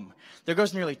 boom, there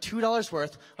goes nearly $2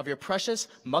 worth of your precious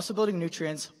muscle-building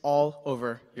nutrients all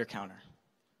over your counter.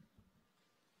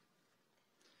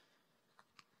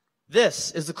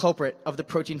 This is the culprit of the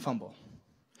protein fumble.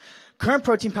 Current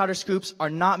protein powder scoops are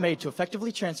not made to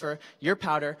effectively transfer your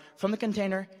powder from the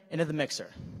container into the mixer.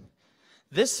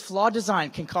 This flawed design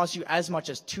can cost you as much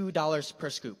as $2 per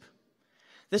scoop.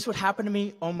 This would happen to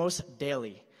me almost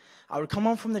daily. I would come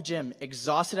home from the gym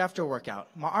exhausted after a workout.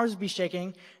 My arms would be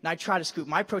shaking, and I'd try to scoop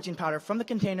my protein powder from the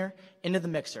container into the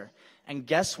mixer. And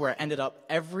guess where it ended up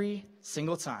every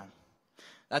single time?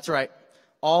 That's right,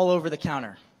 all over the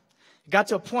counter. It got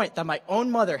to a point that my own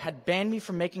mother had banned me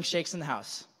from making shakes in the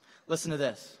house. Listen to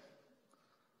this.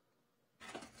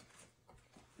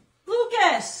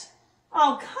 Lucas!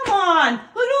 Oh, come on! Look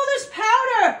at all this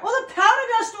powder! All the powder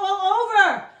dust all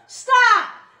over! Stop!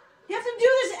 You have to do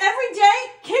this every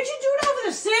day? Can't you do it over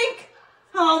the sink?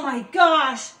 Oh my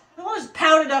gosh! All this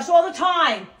powder dust all the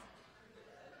time!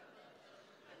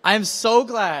 I am so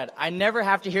glad I never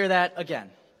have to hear that again.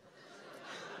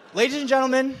 Ladies and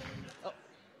gentlemen,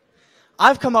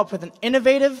 I've come up with an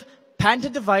innovative,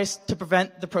 patented device to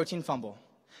prevent the protein fumble.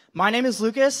 My name is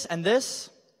Lucas, and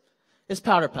this is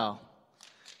Powder Pal.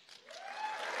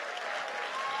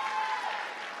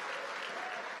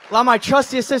 Allow my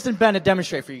trusty assistant, Ben, to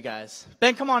demonstrate for you guys.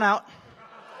 Ben, come on out.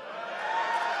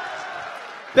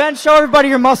 Ben, show everybody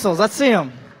your muscles. Let's see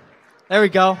them. There we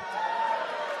go.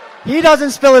 He doesn't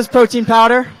spill his protein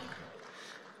powder.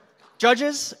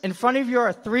 Judges, in front of you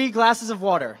are 3 glasses of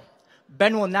water.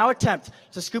 Ben will now attempt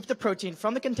to scoop the protein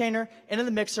from the container into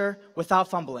the mixer without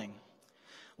fumbling.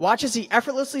 Watch as he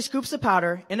effortlessly scoops the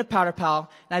powder into Powder Pal,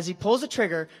 and as he pulls the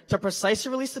trigger to precisely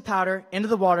release the powder into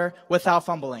the water without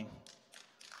fumbling.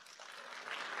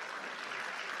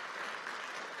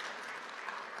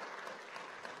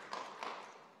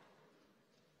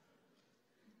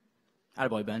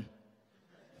 Attaboy, Ben.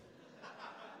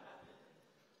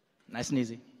 Nice and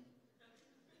easy.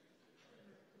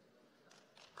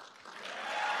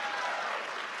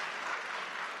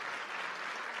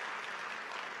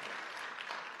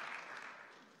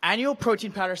 Annual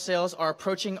protein powder sales are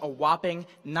approaching a whopping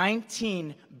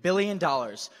 $19 billion,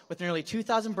 with nearly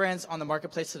 2,000 brands on the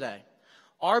marketplace today.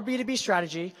 Our B2B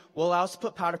strategy will allow us to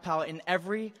put Powder Pal in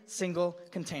every single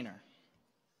container.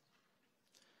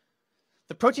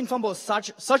 The protein fumble is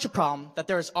such a problem that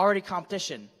there is already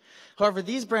competition. However,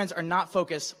 these brands are not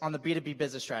focused on the B2B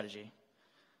business strategy.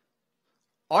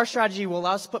 Our strategy will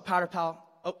allow us to put Powder Pal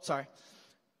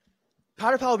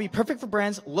will be perfect for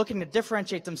brands looking to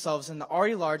differentiate themselves in the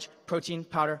already large protein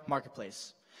powder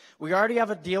marketplace. We already have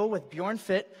a deal with Bjorn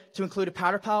Fit to include a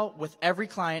Powder Pal with every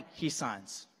client he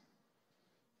signs.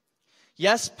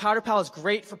 Yes, Powder Pal is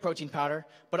great for protein powder,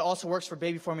 but it also works for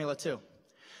baby formula too.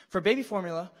 For baby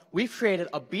formula, we've created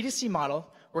a B2C model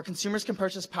where consumers can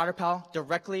purchase Powder Pal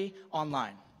directly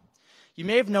online. You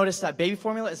may have noticed that baby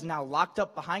formula is now locked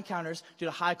up behind counters due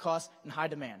to high cost and high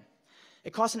demand.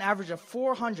 It costs an average of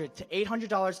 $400 to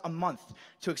 $800 a month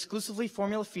to exclusively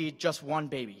formula feed just one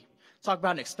baby. Talk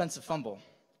about an expensive fumble.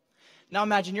 Now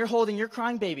imagine you're holding your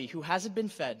crying baby who hasn't been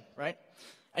fed, right?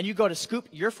 And you go to scoop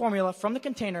your formula from the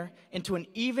container into an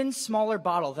even smaller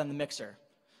bottle than the mixer,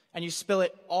 and you spill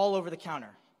it all over the counter.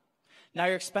 Now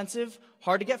your expensive,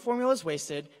 hard-to-get formula is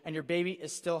wasted, and your baby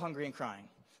is still hungry and crying.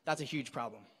 That's a huge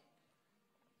problem.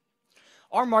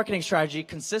 Our marketing strategy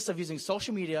consists of using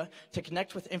social media to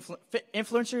connect with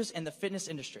influencers in the fitness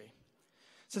industry.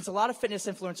 Since a lot of fitness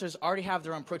influencers already have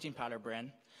their own protein powder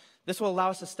brand, this will allow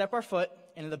us to step our foot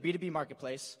into the B2B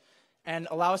marketplace and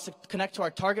allow us to connect to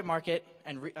our target market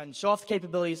and show off the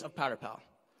capabilities of Powder Pal.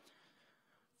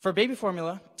 For baby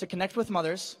formula, to connect with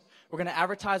mothers, we're going to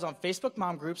advertise on Facebook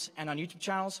mom groups and on YouTube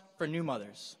channels for new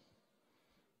mothers.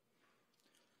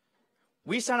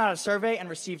 We sent out a survey and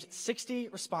received 60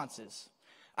 responses.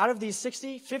 Out of these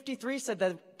 60, 53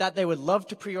 said that they would love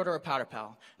to pre-order a Powder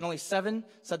Pal, and only 7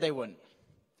 said they wouldn't.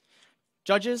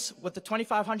 Judges, with the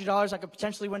 $2,500 I could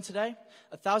potentially win today,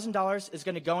 $1,000 is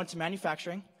going to go into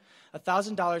manufacturing,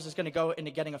 $1,000 is going to go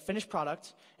into getting a finished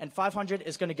product, and $500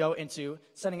 is going to go into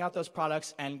sending out those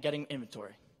products and getting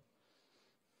inventory.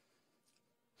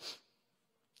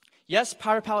 Yes,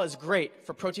 Powder Pal is great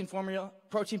for protein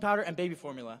powder and baby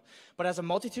formula, but has a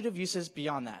multitude of uses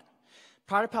beyond that.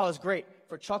 Powder Pal is great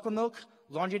for chocolate milk,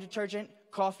 laundry detergent,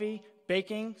 coffee,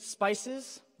 baking,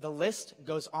 spices. The list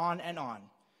goes on and on.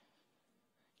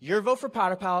 Your vote for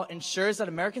Powder Pal ensures that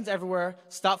Americans everywhere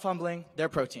stop fumbling their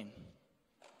protein.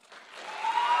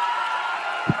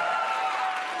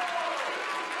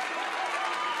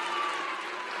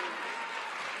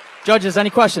 Judges, any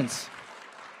questions?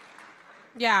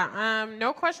 Yeah,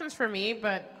 no questions for me,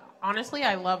 but honestly,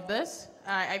 I love this.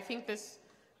 I think this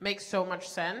makes so much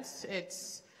sense.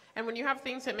 And when you have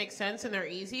things that make sense and they're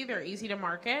easy to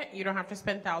market. You don't have to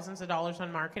spend thousands of dollars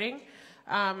on marketing.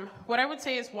 What I would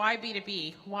say is, why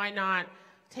B2B? Why not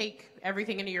take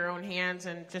everything into your own hands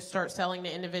and just start selling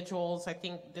to individuals? I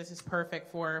think this is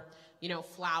perfect for,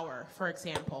 flour, for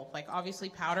example. Like, obviously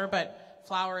powder, but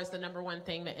flour is the #1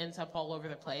 thing that ends up all over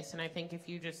the place. And I think if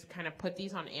you just kind of put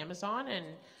these on Amazon and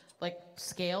like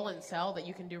scale and sell, that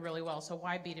you can do really well. So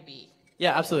why B2B?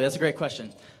 Yeah, absolutely. That's a great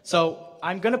question. So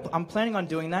I'm planning on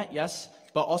doing that, yes,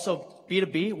 but also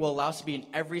B2B will allow us to be in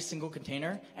every single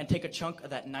container and take a chunk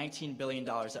of that $19 billion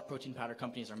that protein powder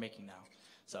companies are making now.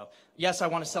 So yes, I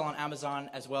want to sell on Amazon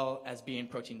as well as be in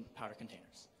protein powder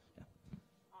containers. Yeah.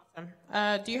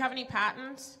 Awesome. Do you have any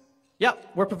patents? Yeah,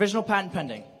 we're provisional patent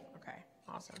pending. Okay,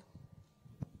 awesome.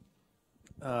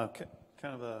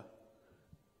 Kind of a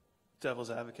devil's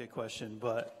advocate question,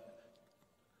 but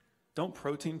don't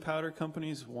protein powder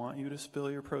companies want you to spill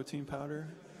your protein powder?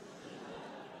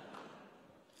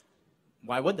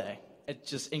 Why would they? It's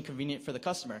just inconvenient for the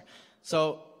customer.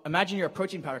 So imagine you're a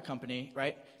protein powder company,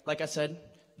 right? Like I said,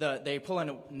 they pull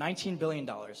in $19 billion,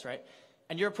 right?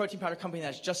 And you're a protein powder company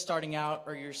that's just starting out,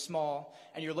 or you're small,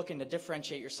 and you're looking to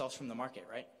differentiate yourselves from the market,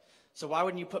 right? So why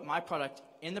wouldn't you put my product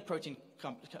in the protein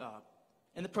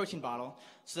bottle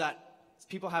so that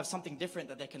people have something different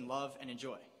that they can love and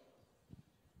enjoy?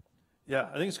 Yeah,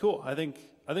 I think it's cool. I think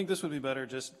this would be better.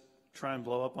 Just try and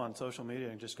blow up on social media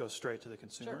and just go straight to the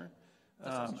consumer.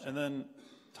 Sure. And then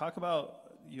talk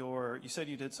about you said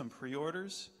you did some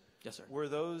pre-orders. Yes, sir. Were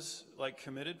those like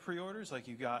committed pre-orders? Like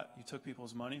you took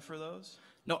people's money for those?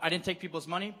 No, I didn't take people's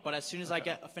money, but as soon as I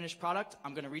get a finished product,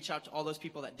 I'm going to reach out to all those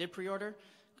people that did pre-order.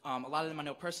 A lot of them I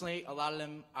know personally. A lot of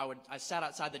them I sat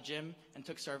outside the gym and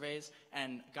took surveys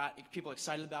and got people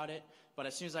excited about it. But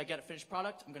as soon as I get a finished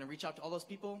product, I'm going to reach out to all those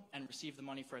people and receive the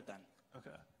money for it then.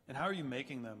 Okay. And how are you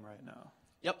making them right now?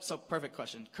 Yep, so perfect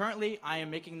question. Currently, I am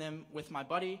making them with my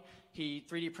buddy. He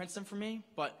 3D prints them for me,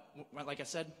 but like I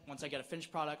said, once I get a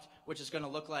finished product, which is going to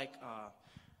look like,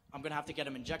 I'm going to have to get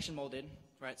them injection molded,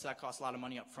 right? So that costs a lot of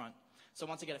money up front. So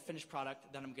once I get a finished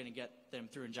product, then I'm going to get them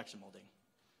through injection molding.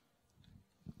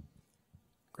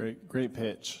 Great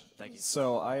pitch. Thank you.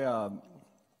 So I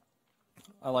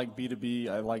like B2B,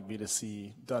 I like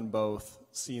B2C, done both,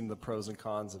 seen the pros and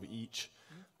cons of each.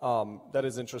 That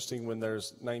is interesting when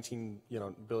there's $19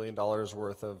 billion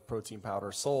worth of protein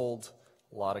powder sold,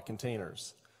 a lot of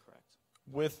containers. Correct.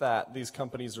 With that, these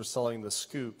companies are selling the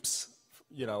scoops,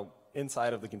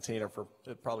 inside of the container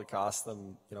it probably costs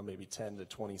them, maybe 10 to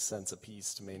 20 cents a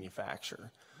piece to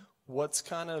manufacture. What's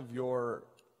kind of your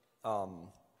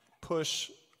push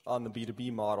on the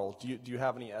B2B model? Do you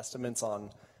have any estimates on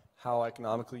how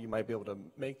economically you might be able to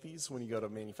make these when you go to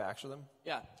manufacture them?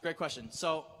 Yeah, great question.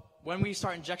 So when we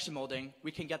start injection molding, we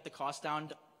can get the cost down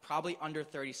to probably under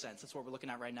 30 cents. That's what we're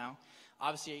looking at right now.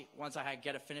 Obviously, once I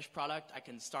get a finished product, I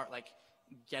can start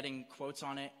getting quotes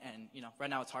on it. And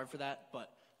right now it's hard for that.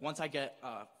 But once I get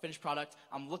a finished product,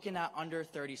 I'm looking at under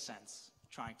 30 cents,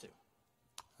 trying to.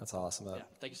 That's awesome. Yeah,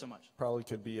 thank you so much. Probably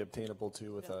could be obtainable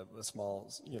too with a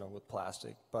small, with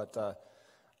plastic. But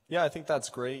yeah, I think that's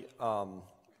great.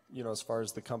 As far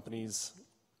as the companies,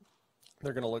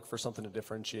 they're going to look for something to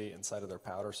differentiate inside of their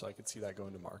powder, so I could see that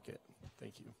going to market.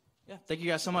 Thank you. Yeah, thank you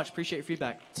guys so much. Appreciate your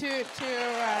feedback.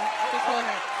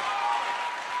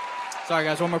 Sorry,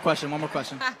 guys. One more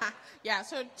question. Yeah,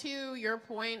 so to your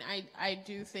point, I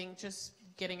do think just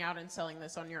getting out and selling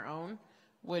this on your own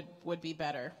would be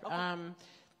better. Okay.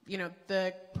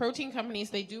 The protein companies,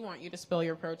 they do want you to spill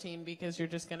your protein because you're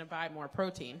just going to buy more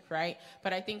protein, right?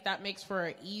 But I think that makes for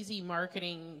an easy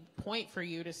marketing point for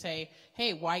you to say,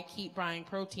 hey, why keep buying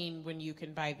protein when you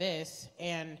can buy this?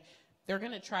 And they're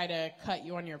going to try to cut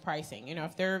you on your pricing.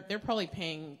 If they're probably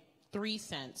paying 3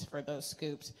 cents for those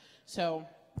scoops. So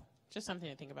just something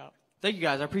to think about. Thank you,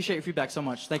 guys. I appreciate your feedback so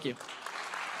much. Thank you.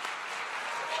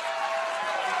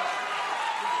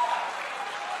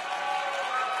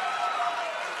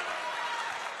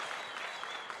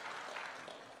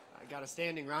 I got a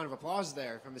standing round of applause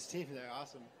there from his team there.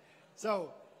 Awesome.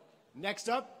 So next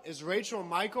up is Rachel and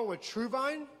Michael with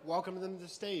TrueVine. Welcome them to the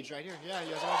stage right here. Yeah,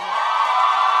 you guys want to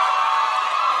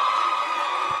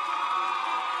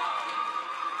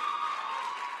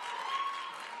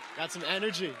Got some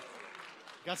energy.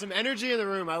 Got some energy in the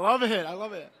room. I love it. I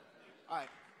love it. All right.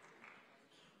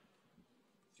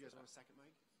 Do you guys want a second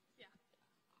mic? Yeah.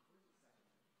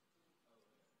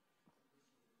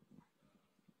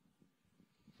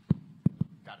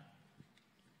 Got it.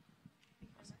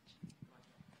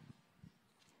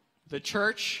 The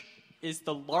church is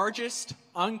the largest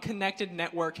unconnected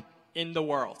network in the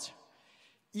world.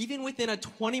 Even within a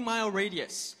 20-mile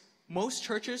radius, most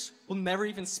churches will never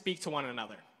even speak to one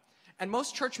another. And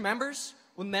most church members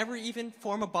will never even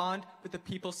form a bond with the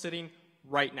people sitting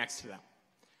right next to them.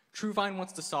 TrueVine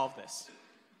wants to solve this.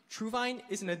 TrueVine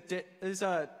is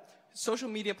a social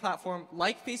media platform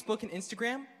like Facebook and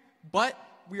Instagram, but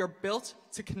we are built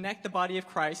to connect the body of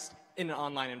Christ in an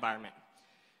online environment.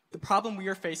 The problem we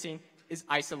are facing is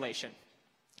isolation.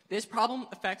 This problem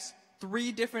affects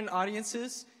 3 different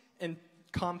audiences in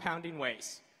compounding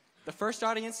ways. The first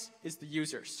audience is the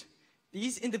users.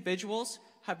 These individuals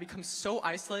have become so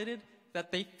isolated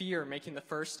that they fear making the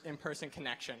first in-person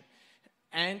connection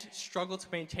and struggle to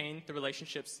maintain the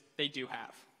relationships they do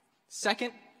have.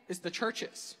 Second is the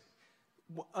churches.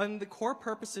 One of the core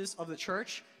purposes of the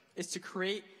church is to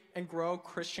create and grow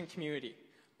Christian community,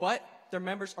 but their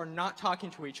members are not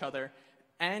talking to each other,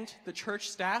 and the church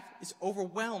staff is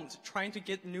overwhelmed trying to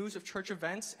get news of church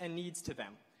events and needs to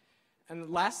them.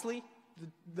 And lastly,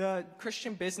 the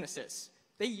Christian businesses.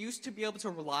 They used to be able to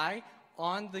rely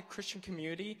on the Christian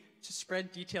community to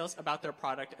spread details about their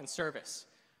product and service.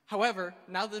 However,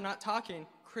 now they're not talking,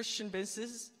 Christian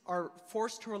businesses are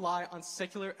forced to rely on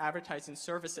secular advertising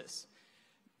services.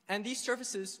 And these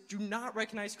services do not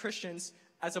recognize Christians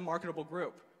as a marketable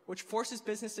group, which forces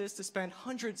businesses to spend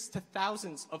hundreds to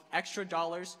thousands of extra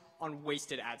dollars on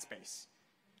wasted ad space.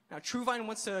 Now, TrueVine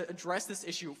wants to address this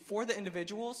issue for the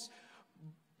individuals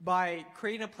by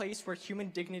creating a place where human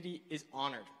dignity is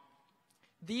honored.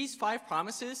 These 5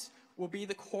 promises will be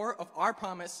the core of our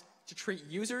promise to treat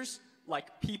users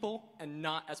like people and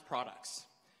not as products.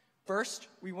 First,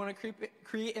 we want to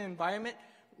create an environment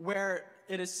where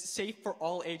it is safe for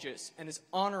all ages and is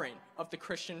honoring of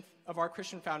our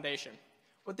Christian foundation.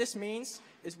 What this means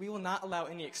is we will not allow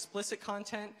any explicit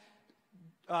content,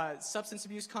 substance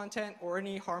abuse content, or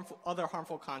any other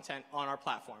harmful content on our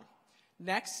platform.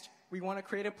 Next, we want to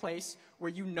create a place where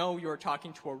you know you're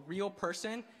talking to a real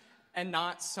person and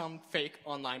not some fake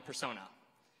online persona.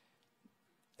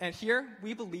 And here,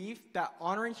 we believe that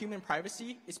honoring human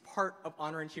privacy is part of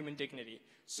honoring human dignity.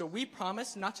 So we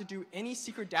promise not to do any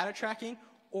secret data tracking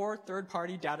or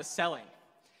third-party data selling.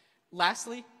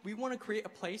 Lastly, we want to create a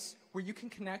place where you can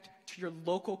connect to your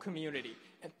local community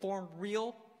and form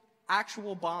real,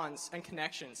 actual bonds and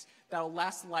connections that will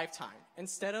last a lifetime,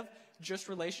 instead of just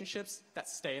relationships that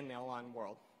stay in the online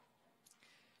world.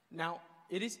 Now,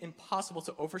 it is impossible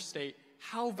to overstate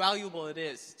how valuable it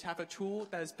is to have a tool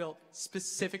that is built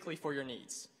specifically for your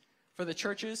needs. For the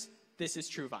churches, this is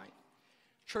TrueVine.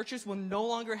 Churches will no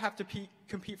longer have to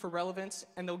compete for relevance,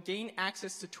 and they'll gain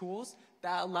access to tools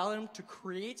that allow them to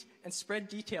create and spread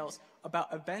details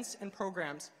about events and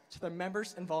programs to their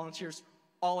members and volunteers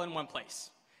all in one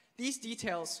place. These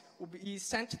details will be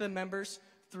sent to the members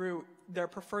through their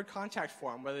preferred contact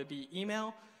form, whether it be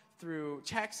email, through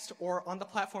text, or on the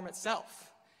platform itself.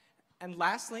 And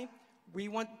lastly,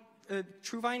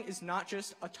 TrueVine is not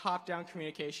just a top-down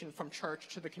communication from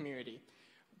church to the community.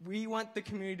 We want the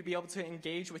community to be able to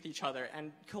engage with each other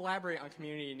and collaborate on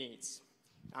community needs.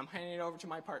 I'm handing it over to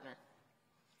my partner.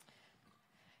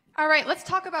 All right, let's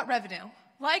talk about revenue.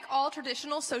 Like all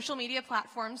traditional social media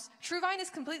platforms, TrueVine is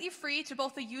completely free to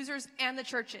both the users and the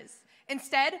churches.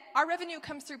 Instead, our revenue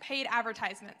comes through paid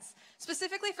advertisements,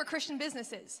 specifically for Christian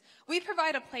businesses. We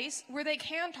provide a place where they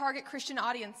can target Christian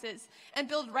audiences and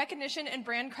build recognition and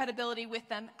brand credibility with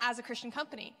them as a Christian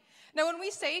company. Now, when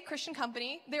we say Christian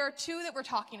company, there are 2 that we're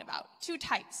talking about, 2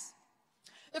 types.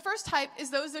 The first type is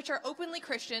those which are openly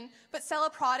Christian, but sell a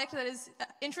product that is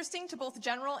interesting to both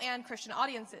general and Christian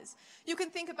audiences. You can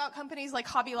think about companies like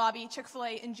Hobby Lobby,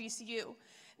 Chick-fil-A, and GCU.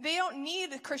 They don't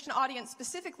need a Christian audience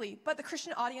specifically, but the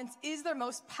Christian audience is their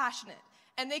most passionate,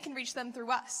 and they can reach them through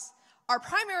us. Our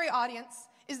primary audience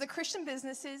is the Christian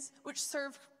businesses which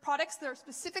serve products that are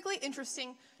specifically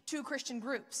interesting to Christian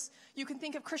groups. You can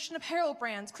think of Christian apparel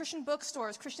brands, Christian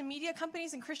bookstores, Christian media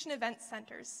companies, and Christian event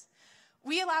centers.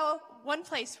 We allow one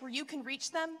place where you can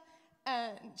reach them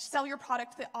and sell your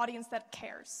product to the audience that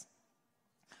cares.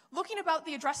 Looking about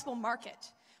the addressable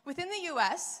market, within the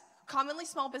US, commonly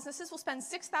small businesses will spend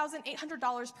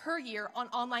 $6,800 per year on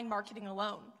online marketing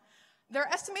alone. There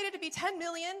are estimated to be 10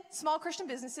 million small Christian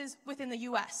businesses within the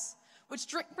US, which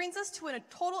brings us to a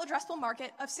total addressable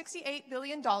market of $68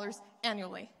 billion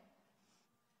annually.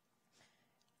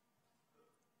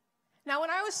 Now, when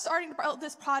I was starting to build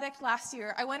this product last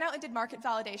year, I went out and did market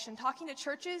validation, talking to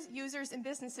churches, users, and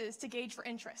businesses to gauge for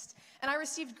interest, and I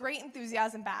received great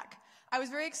enthusiasm back. I was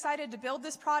very excited to build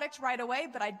this product right away,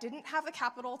 but I didn't have the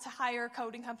capital to hire a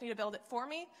coding company to build it for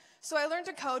me, so I learned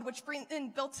to code,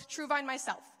 and built TrueVine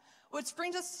myself, which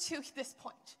brings us to this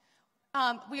point.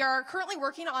 We are currently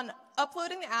working on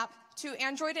uploading the app to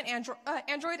Android and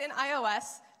iOS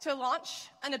to launch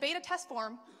in a beta test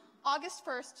form August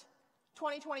 1st,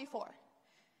 2024.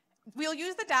 We'll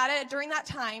use the data during that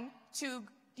time to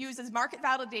use as market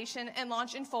validation and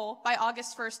launch in full by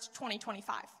August 1st,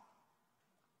 2025.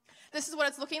 This is what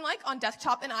it's looking like on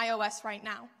desktop and iOS right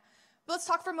now. But let's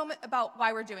talk for a moment about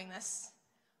why we're doing this.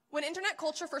 When internet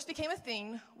culture first became a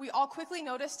thing, we all quickly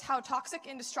noticed how toxic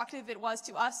and destructive it was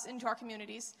to us and to our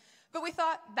communities, but we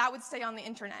thought that would stay on the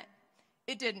internet.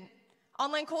 It didn't.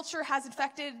 Online culture has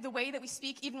affected the way that we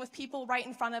speak even with people right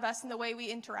in front of us and the way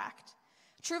we interact.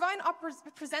 TrueVine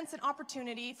presents an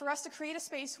opportunity for us to create a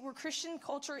space where Christian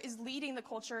culture is leading the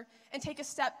culture and take a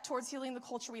step towards healing the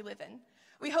culture we live in.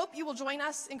 We hope you will join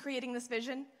us in creating this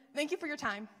vision. Thank you for your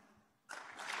time.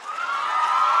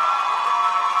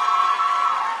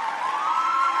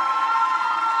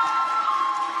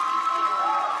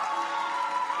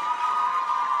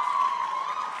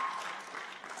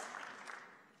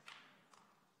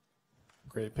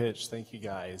 Great pitch. Thank you,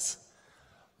 guys.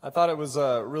 I thought it was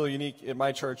really unique. At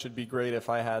my church, it'd be great if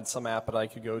I had some app that I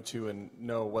could go to and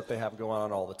know what they have going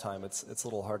on all the time. It's a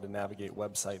little hard to navigate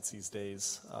websites these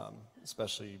days,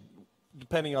 especially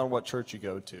depending on what church you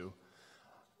go to.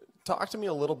 Talk to me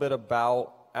a little bit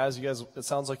about, as you guys, it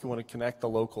sounds like you want to connect the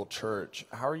local church.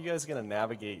 How are you guys going to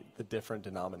navigate the different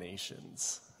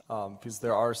denominations? Because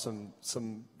there are some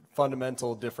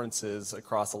fundamental differences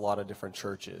across a lot of different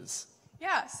churches.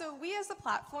 Yeah, so we as a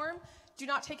platform do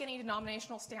not take any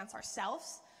denominational stance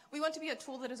ourselves. We want to be a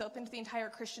tool that is open to the entire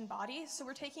Christian body, so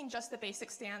we're taking just the basic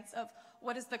stance of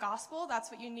what is the gospel, that's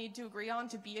what you need to agree on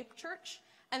to be a church,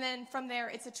 and then from there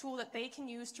it's a tool that they can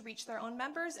use to reach their own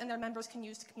members and their members can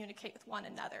use to communicate with one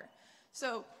another.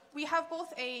 So we have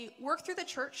both a work through the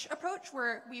church approach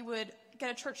where we would get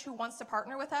a church who wants to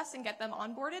partner with us and get them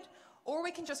onboarded, or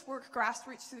we can just work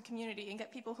grassroots through the community and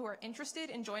get people who are interested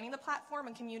in joining the platform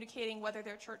and communicating whether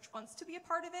their church wants to be a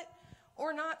part of it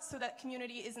or not, so that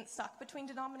community isn't stuck between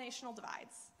denominational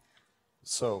divides.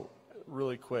 So,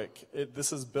 really quick,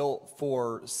 this is built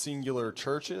for singular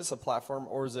churches, a platform,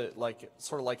 or is it like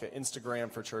sort of like an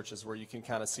Instagram for churches where you can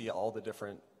kind of see all the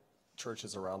different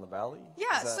churches around the valley?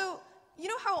 Yeah, so you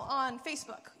know how on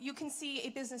Facebook you can see a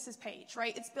business's page,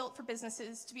 right? It's built for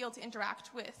businesses to be able to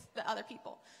interact with the other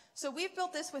people. So we've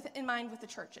built this in mind with the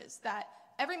churches, that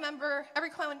every member,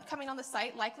 everyone coming on the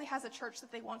site likely has a church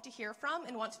that they want to hear from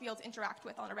and want to be able to interact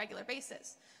with on a regular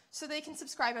basis. So they can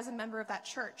subscribe as a member of that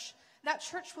church. That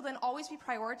church will then always be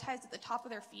prioritized at the top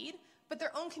of their feed, but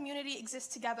their own community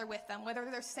exists together with them, whether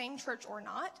they're the same church or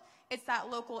not. It's that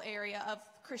local area of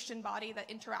Christian body that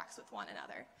interacts with one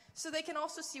another. So they can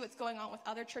also see what's going on with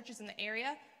other churches in the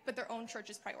area, but their own church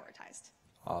is prioritized.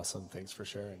 Awesome. Thanks for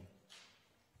sharing.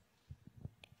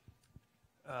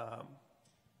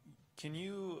 Can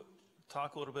you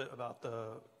talk a little bit about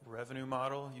the revenue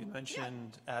model? You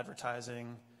mentioned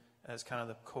advertising as kind of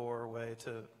the core way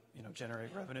to,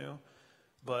 generate revenue,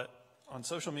 but on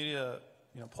social media,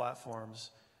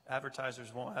 platforms,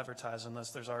 advertisers won't advertise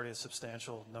unless there's already a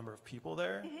substantial number of people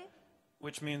there,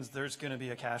 which means there's going to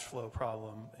be a cash flow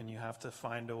problem, and you have to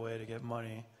find a way to get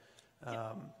money.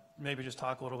 Maybe just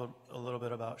talk a little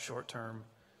bit about short-term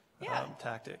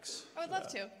tactics. I would love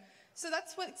to. So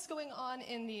that's what's going on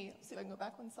in the, let's see if I can go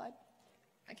back one slide.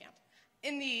 I can't.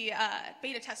 In the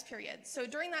beta test period. So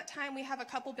during that time, we have a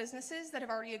couple businesses that have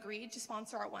already agreed to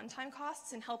sponsor our one-time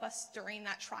costs and help us during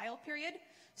that trial period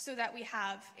so that we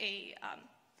have a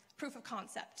proof of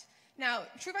concept. Now,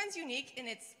 TrueVine's unique in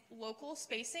its local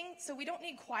spacing, so we don't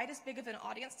need quite as big of an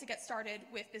audience to get started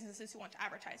with businesses who want to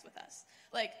advertise with us.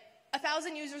 Like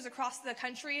 1,000 users across the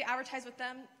country, advertise with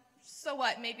them, so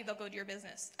what? Maybe they'll go to your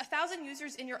business. 1,000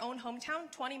 users in your own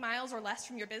hometown, 20 miles or less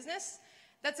from your business,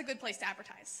 That's a good place to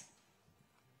advertise.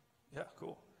 Yeah,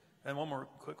 cool. And one more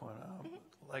quick one.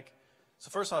 So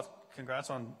first off, congrats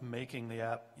on making the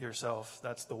app yourself.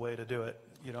 That's the way to do it.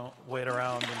 You don't wait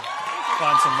around and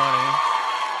find some money.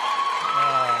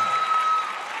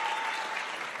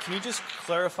 Can you just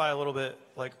clarify a little bit,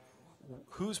 like,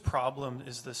 whose problem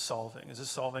is this solving? Is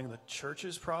this solving the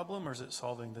church's problem, or is it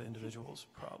solving the individual's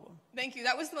problem? Thank you.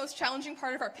 That was the most challenging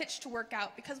part of our pitch to work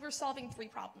out because we're solving 3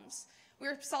 problems.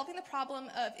 We're solving the problem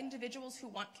of individuals who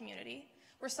want community.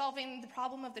 We're solving the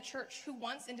problem of the church who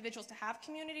wants individuals to have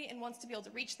community and wants to be able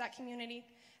to reach that community.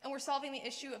 And we're solving the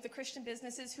issue of the Christian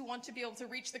businesses who want to be able to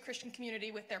reach the Christian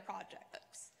community with their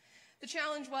projects. The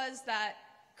challenge was that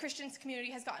Christian's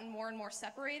community has gotten more and more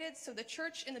separated, so the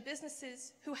church and the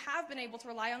businesses who have been able to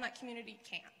rely on that community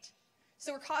can't.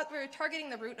 So we're targeting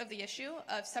the root of the issue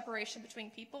of separation between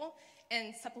people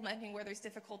and supplementing where there's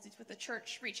difficulties with the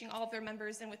church reaching all of their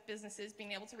members and with businesses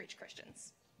being able to reach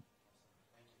Christians.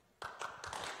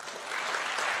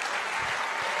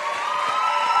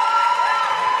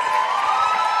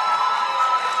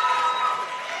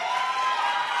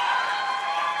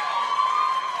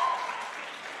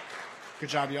 Good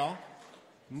job, y'all.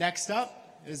 Next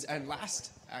up is, and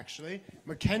last, actually,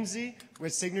 Mackenzie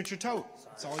with Signature Tote.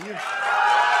 It's all you.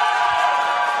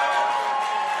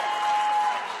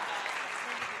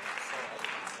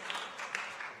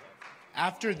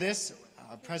 After this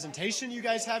presentation you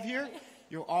guys have here,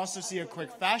 you'll also see a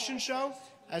quick fashion show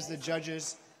as the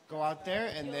judges go out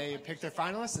there and they pick their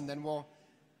finalists, and then we'll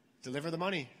deliver the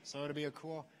money. So it'll be a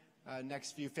cool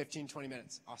next few 15, 20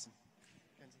 minutes. Awesome.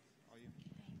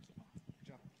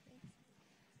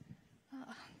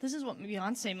 This is what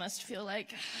Beyonce must feel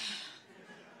like.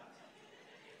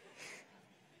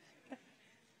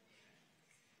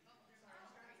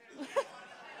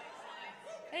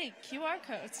 Hey, QR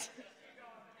codes.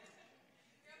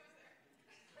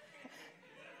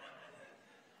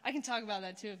 I can talk about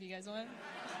that too if you guys want.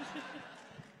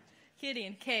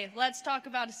 Kidding. Okay, let's talk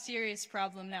about a serious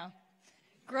problem now.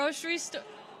 Grocery store.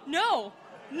 No!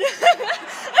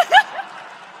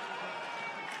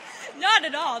 Not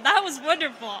at all. That was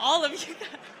wonderful. All of you guys.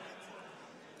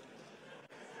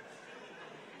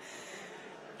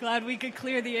 Glad we could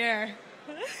clear the air.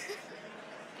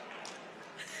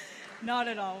 Not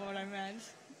at all what I meant.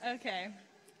 Okay.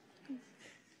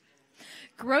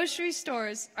 Grocery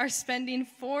stores are spending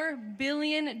 $4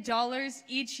 billion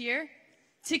each year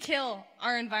to kill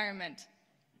our environment.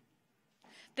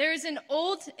 There is an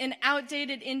old and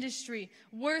outdated industry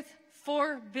worth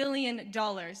 $4 billion.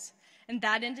 And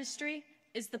that industry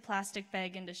is the plastic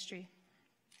bag industry.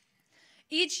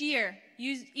 Each year,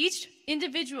 each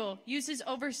individual uses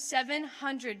over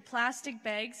 700 plastic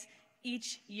bags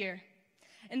each year.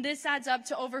 And this adds up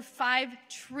to over 5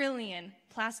 trillion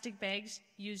plastic bags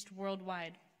used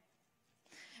worldwide.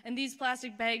 And these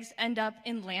plastic bags end up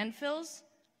in landfills,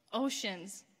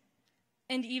 oceans,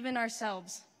 and even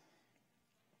ourselves.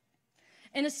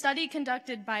 In a study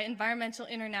conducted by Environmental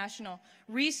International,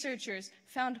 researchers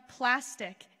found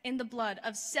plastic in the blood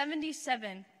of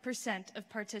 77% of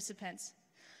participants.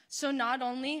 So not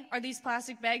only are these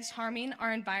plastic bags harming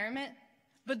our environment,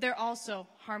 but they're also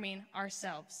harming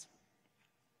ourselves.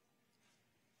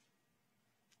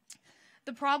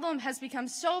 The problem has become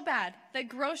so bad that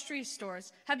grocery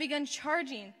stores have begun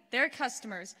charging their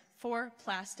customers for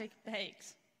plastic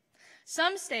bags.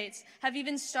 Some states have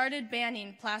even started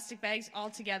banning plastic bags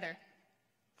altogether.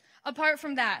 Apart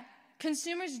from that,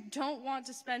 consumers don't want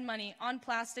to spend money on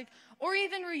plastic or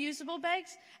even reusable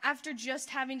bags after just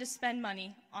having to spend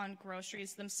money on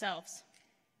groceries themselves.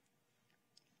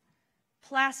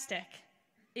 Plastic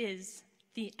is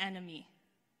the enemy.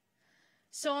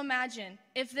 So imagine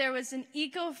if there was an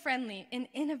eco-friendly and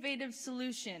innovative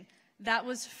solution that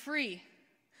was free.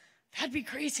 That'd be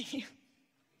crazy.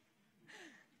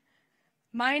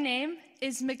 My name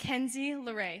is Mackenzie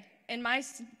LeRae, and my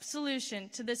solution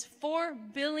to this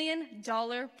 $4 billion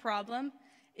problem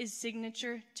is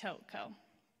Signature Tote Co.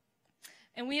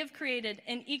 And we have created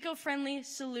an eco-friendly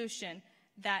solution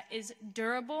that is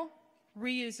durable,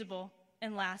 reusable,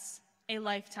 and lasts a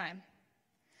lifetime.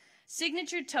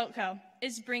 Signature Tote Co.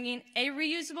 is bringing a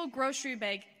reusable grocery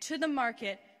bag to the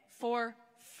market for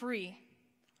free.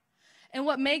 And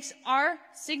what makes our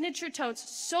signature totes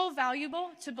so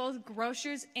valuable to both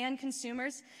grocers and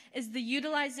consumers is the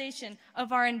utilization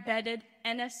of our embedded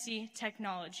NFC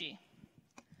technology.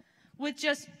 With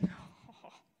just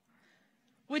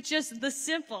the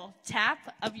simple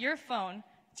tap of your phone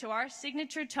to our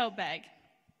signature tote bag,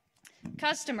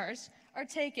 customers are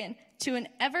taken to an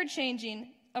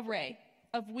ever-changing array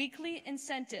of weekly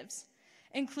incentives,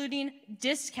 including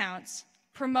discounts,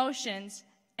 promotions,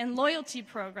 and loyalty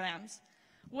programs.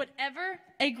 Whatever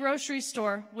a grocery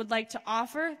store would like to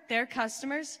offer their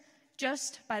customers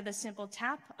just by the simple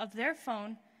tap of their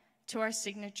phone to our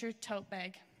signature tote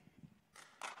bag.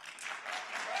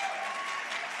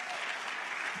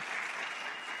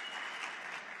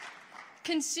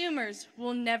 Consumers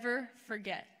will never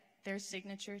forget their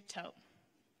signature tote.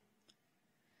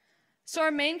 So our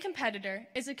main competitor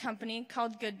is a company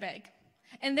called Good Bag,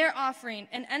 and they're offering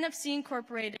an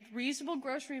NFC-incorporated reusable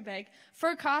grocery bag for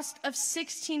a cost of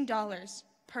 $16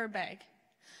 per bag.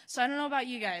 So I don't know about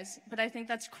you guys, but I think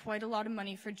that's quite a lot of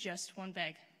money for just one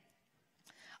bag.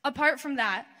 Apart from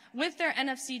that, with their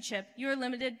NFC chip, you are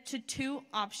limited to 2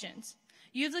 options.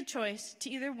 You have the choice to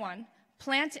either 1,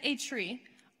 plant a tree,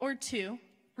 or 2,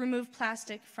 remove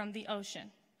plastic from the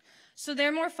ocean. So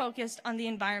they're more focused on the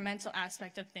environmental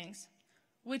aspect of things,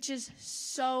 which is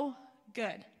so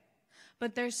good,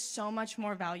 but there's so much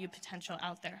more value potential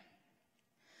out there.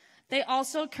 They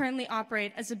also currently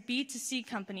operate as a B2C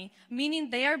company,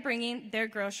 meaning they are bringing their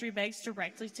grocery bags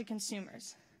directly to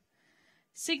consumers.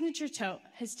 Signature Tote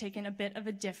has taken a bit of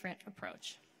a different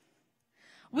approach.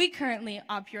 We currently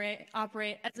operate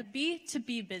as a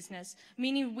B2B business,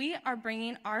 meaning we are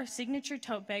bringing our signature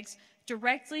tote bags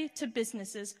directly to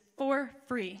businesses for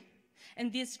free.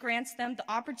 And this grants them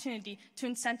the opportunity to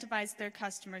incentivize their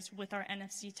customers with our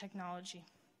NFC technology.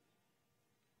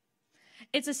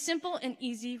 It's a simple and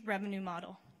easy revenue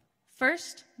model.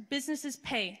 First, businesses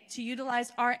pay to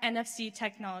utilize our NFC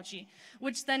technology,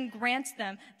 which then grants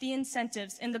them the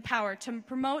incentives and the power to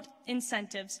promote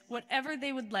incentives, whatever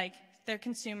they would like their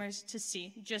consumers to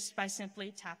see, just by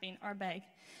simply tapping our bag.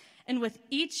 And with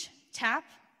each tap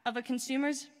of a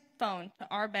consumer's phone to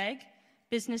our bag,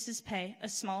 businesses pay a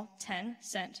small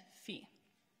 10-cent fee.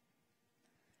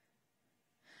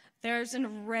 There's an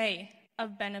array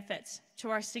of benefits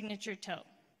to our signature tote,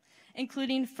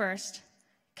 including first,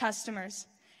 customers.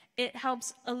 It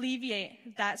helps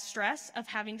alleviate that stress of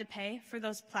having to pay for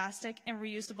those plastic and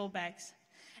reusable bags.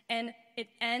 And it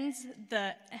ends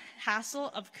the hassle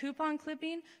of coupon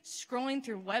clipping, scrolling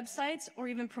through websites, or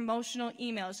even promotional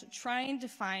emails trying to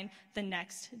find the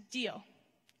next deal.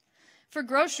 For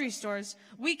grocery stores,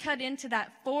 we cut into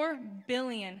that $4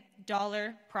 billion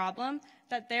problem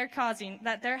that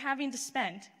they're having to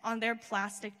spend on their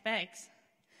plastic bags.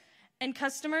 And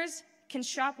customers can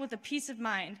shop with a peace of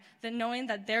mind that knowing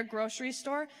that their grocery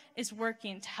store is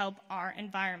working to help our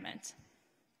environment.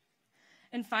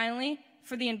 And finally,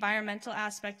 for the environmental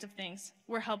aspect of things,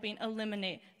 we're helping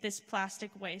eliminate this plastic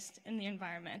waste in the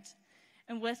environment.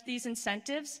 And with these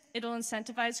incentives, it'll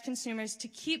incentivize consumers to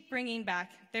keep bringing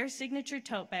back their signature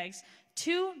tote bags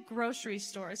to grocery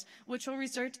stores, which will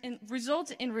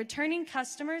result in returning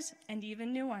customers and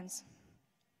even new ones.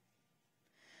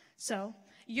 So,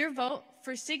 your vote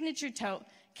for Signature Tote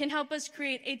can help us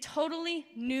create a totally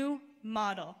new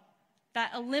model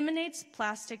that eliminates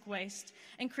plastic waste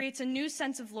and creates a new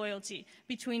sense of loyalty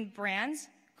between brands,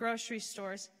 grocery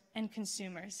stores, and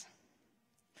consumers.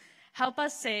 Help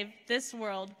us save this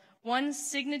world one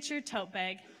signature tote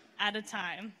bag at a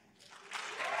time.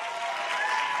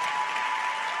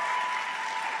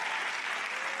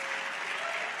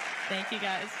 Thank you,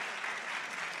 guys.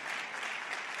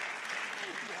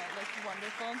 You look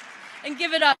wonderful. And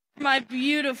give it up for my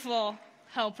beautiful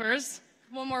helpers.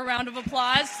 One more round of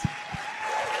applause.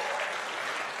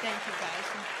 Thank you,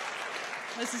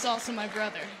 guys. This is also my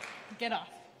brother. Get off.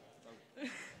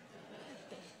 Thank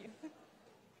you.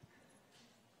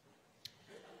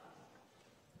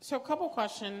 So a couple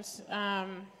questions.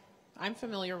 I'm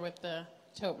familiar with the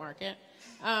tote market.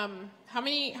 How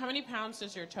many pounds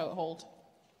does your tote hold?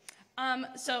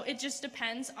 So it just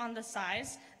depends on the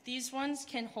size. These ones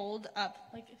can hold up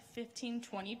like 15,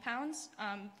 20 pounds.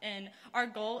 And our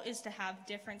goal is to have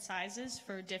different sizes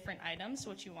for different items,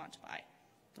 which you want to buy.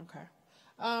 Okay.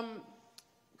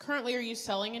 Currently, are you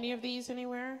selling any of these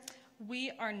anywhere?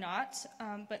 We are not,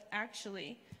 but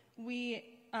actually,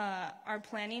 we are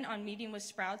planning on meeting with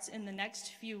Sprouts in the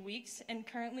next few weeks and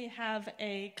currently have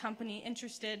a company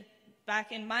interested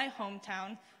back in my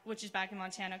hometown, which is back in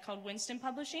Montana, called Winston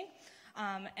Publishing.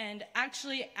 And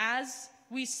actually, as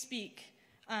we speak,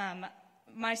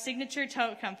 my signature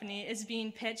tote company is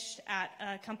being pitched at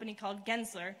a company called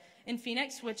Gensler in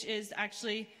Phoenix, which is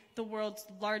actually the world's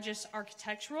largest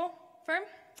architectural firm.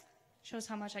 Shows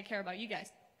how much I care about you guys.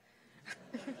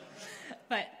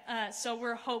 But so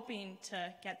we're hoping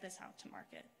to get this out to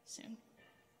market soon.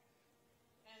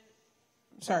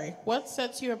 Sorry, what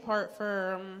sets you apart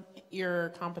from your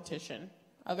competition,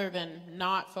 other than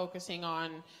not focusing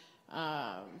on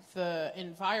the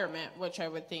environment, which I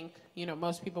would think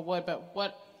most people would, but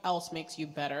what else makes you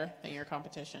better than your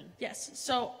competition? Yes,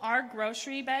 so our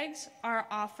grocery bags are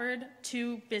offered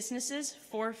to businesses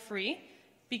for free,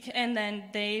 and then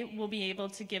they will be able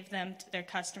to give them to their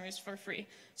customers for free.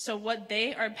 So what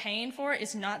they are paying for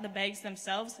is not the bags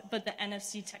themselves, but the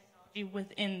NFC technology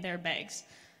within their bags.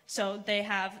 So they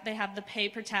have the pay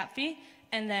per tap fee,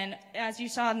 and then as you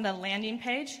saw on the landing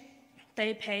page,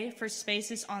 they pay for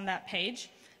spaces on that page.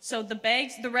 So the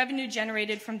bags, the revenue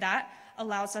generated from that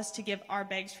allows us to give our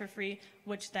bags for free,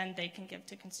 which then they can give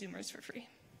to consumers for free.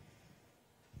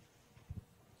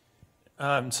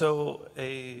 So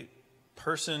a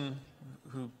person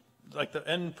who, like the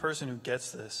end person who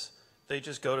gets this, they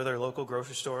just go to their local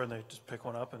grocery store and they just pick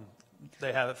one up and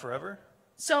they have it forever?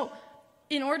 So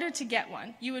in order to get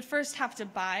one, you would first have to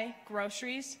buy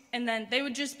groceries, and then they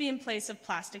would just be in place of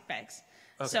plastic bags.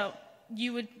 Okay. So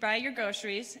you would buy your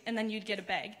groceries, and then you'd get a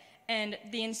bag. And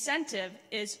the incentive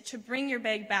is to bring your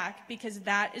bag back, because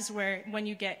that is when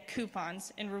you get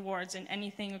coupons and rewards and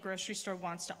anything a grocery store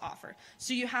wants to offer.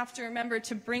 So you have to remember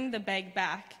to bring the bag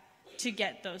back to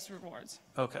get those rewards.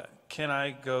 Okay. Can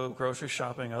I go grocery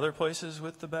shopping other places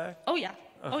with the bag? Oh, yeah.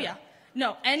 Okay. Oh, yeah.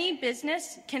 No, any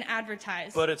business can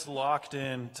advertise. But it's locked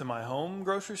in to my home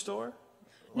grocery store?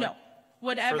 No.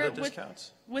 Whatever, for the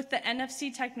discounts? with the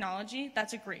NFC technology,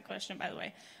 that's a great question, by the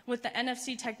way. With the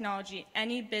NFC technology,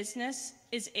 any business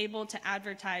is able to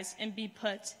advertise and be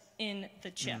put in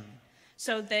the chip.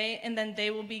 So then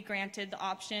they will be granted the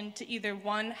option to either,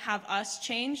 one, have us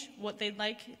change what they'd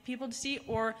like people to see,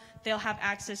 or they'll have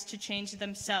access to change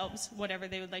themselves whatever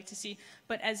they would like to see.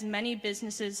 But as many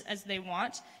businesses as they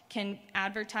want can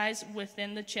advertise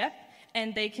within the chip,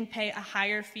 and they can pay a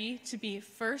higher fee to be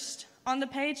first on the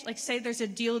page. Like, say there's a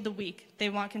deal of the week they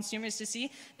want consumers to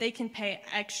see, they can pay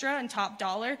extra and top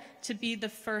dollar to be the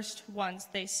first ones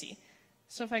they see.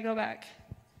 So if I go back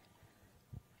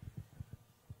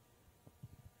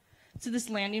to this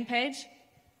landing page,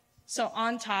 so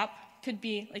on top could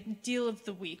be like deal of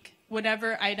the week,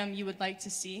 whatever item you would like to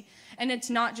see. And it's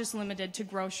not just limited to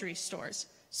grocery stores.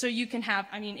 So you can have,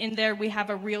 in there we have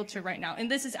a realtor right now.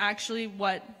 And this is actually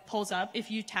what pulls up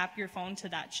if you tap your phone to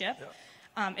that chip.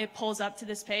 Yeah. It pulls up to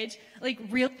this page.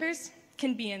 Like, realtors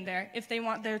can be in there if they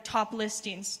want their top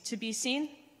listings to be seen.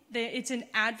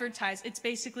 It's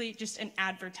basically just an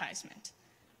advertisement.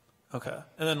 Okay.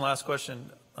 And then last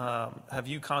question, have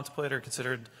you contemplated or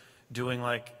considered doing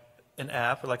like an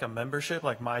app or like a membership,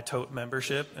 like My Tote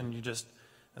membership, and you just,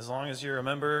 as long as you're a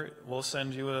member, we'll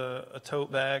send you a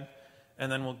tote bag,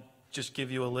 and then we'll just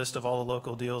give you a list of all the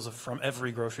local deals from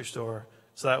every grocery store.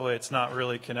 So that way it's not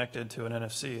really connected to an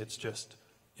NFC, it's just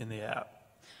in the app.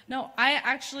 No, I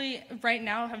actually right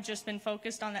now have just been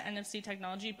focused on the NFC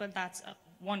technology, but that's a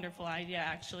wonderful idea,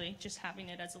 actually, just having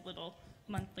it as a little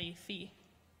monthly fee.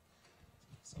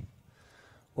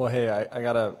 Well, hey, I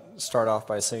got to start off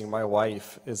by saying my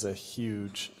wife is a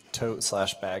huge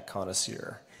tote/bag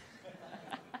connoisseur.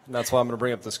 And that's why I'm going to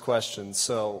bring up this question.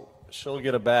 So she'll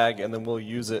get a bag, and then we'll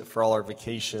use it for all our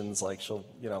vacations, like she'll,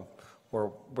 or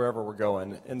wherever we're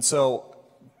going. And so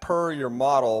per your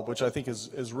model, which I think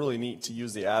is really neat to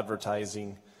use the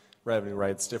advertising revenue,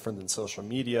 right? It's different than social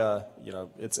media.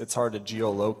 It's hard to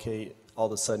geolocate. All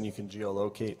of a sudden you can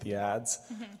geolocate the ads,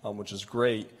 which is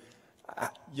great.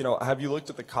 Have you looked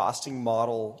at the costing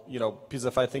model? Because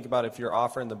if I think about if you're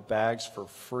offering the bags for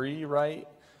free, right?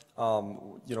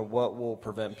 What will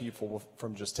prevent people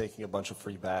from just taking a bunch of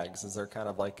free bags? Is there kind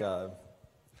of like a...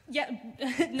 Yeah,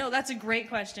 no, that's a great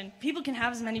question. People can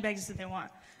have as many bags as they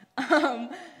want.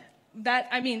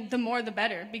 The more the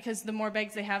better, because the more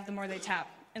bags they have, the more they tap,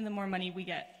 and the more money we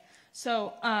get.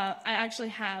 So I actually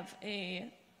have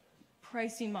a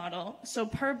pricing model. So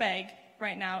per bag,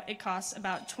 right now, it costs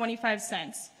about 25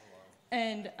 cents.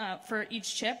 And for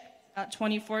each chip, about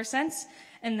 24 cents.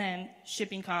 And then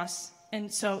shipping costs.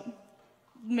 And so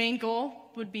main goal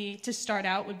would be to start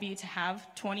out would be to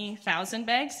have 20,000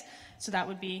 bags. So that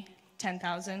would be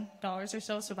 $10,000 or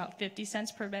so about 50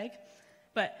 cents per bag.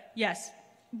 But yes,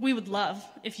 we would love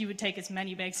if you would take as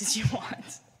many bags as you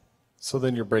want. So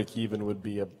then your break even would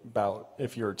be about,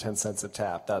 if you're 10 cents a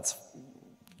tap, that's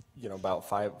about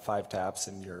five taps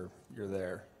and you're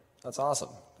there. That's awesome.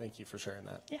 Thank you for sharing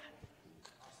that. Yeah.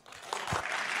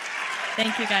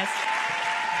 Thank you, guys.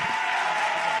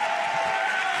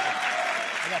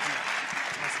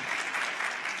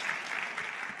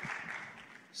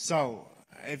 So,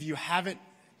 if you haven't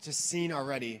just seen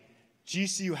already,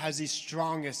 GCU has the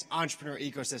strongest entrepreneur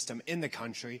ecosystem in the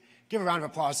country. Give a round of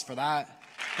applause for that.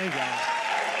 Thank you.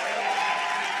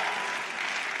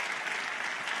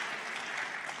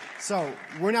 So,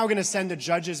 we're now going to send the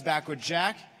judges back with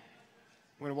Jack.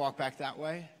 We're going to walk back that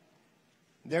way.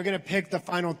 They're going to pick the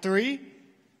final three.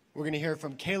 We're going to hear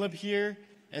from Caleb here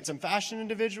and some fashion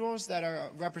individuals that are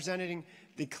representing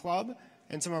the club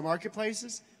and some of our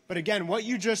marketplaces. But again, what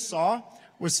you just saw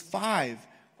was 5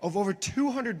 of over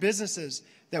 200 businesses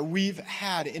that we've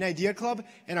had in Idea Club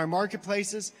and our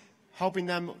marketplaces, helping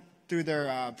them through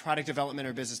their product development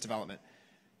or business development.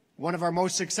 One of our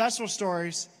most successful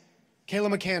stories,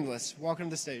 Kayla McCandless. Welcome to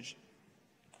the stage.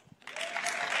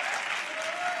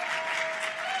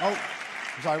 Oh,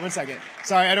 sorry, 1 second.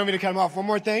 Sorry, I don't mean to cut him off. One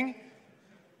more thing.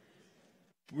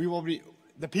 We will be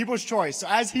the people's choice. So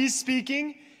as he's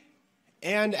speaking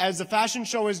and as the fashion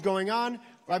show is going on,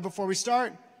 right before we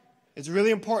start, it's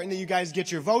really important that you guys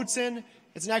get your votes in.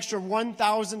 It's an extra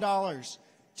 $1,000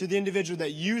 to the individual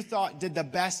that you thought did the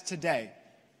best today.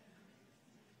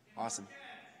 Awesome.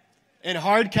 In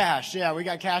hard cash. Yeah, we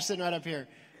got cash sitting right up here.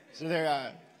 So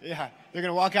they're going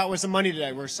to walk out with some money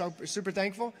today. We're so super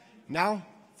thankful. Now,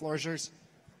 floor is yours.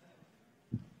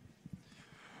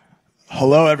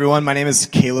 Hello, everyone. My name is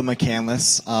Caleb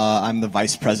McCandless. I'm the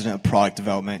Vice President of Product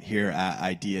Development here at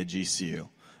Idea GCU.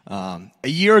 A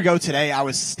year ago today, I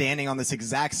was standing on this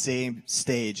exact same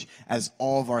stage as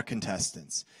all of our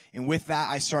contestants. And with that,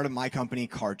 I started my company,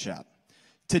 CarChat.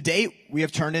 To date, we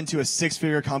have turned into a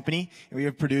 6-figure company, and we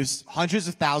have produced hundreds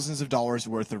of thousands of dollars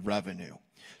worth of revenue.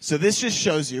 So this just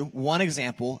shows you one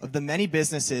example of the many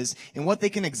businesses and what they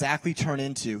can exactly turn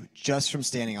into just from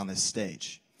standing on this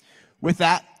stage. With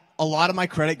that, a lot of my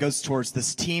credit goes towards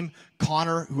this team,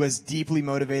 Connor, who has deeply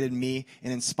motivated me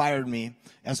and inspired me,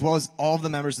 as well as all of the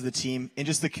members of the team and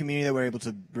just the community that we're able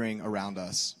to bring around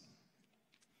us.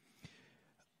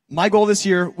 My goal this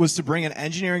year was to bring an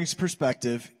engineering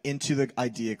perspective into the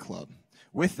Idea Club.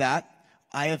 With that,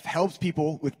 I have helped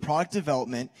people with product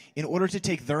development in order to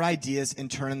take their ideas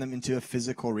and turn them into a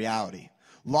physical reality.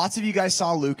 Lots of you guys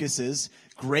saw Lucas's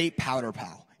great Powder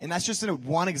Pal, and that's just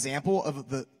one example of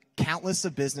the countless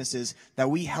of businesses that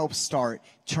we help start,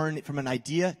 turn it from an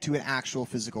idea to an actual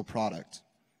physical product.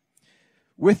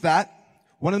 With that,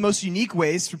 one of the most unique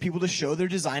ways for people to show their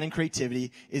design and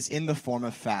creativity is in the form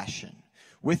of fashion.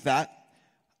 With that,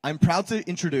 I'm proud to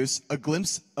introduce a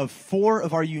glimpse of 4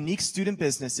 of our unique student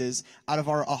businesses out of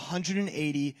our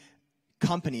 180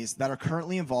 companies that are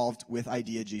currently involved with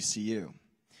Idea GCU.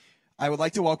 I would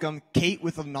like to welcome Kate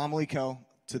with Anomaly Co.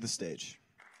 to the stage.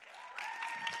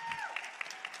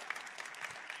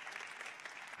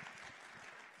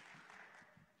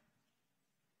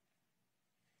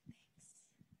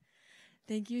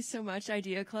 Thank you so much,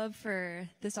 Idea Club, for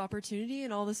this opportunity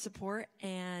and all the support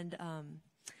and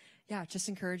just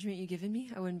encouragement you've given me.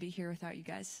 I wouldn't be here without you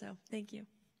guys, so thank you.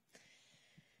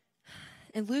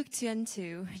 In Luke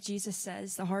 10:2, Jesus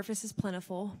says, "The harvest is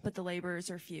plentiful, but the laborers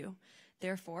are few.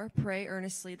 Therefore, pray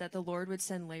earnestly that the Lord would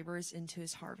send laborers into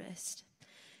his harvest."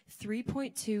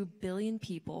 3.2 billion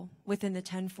people within the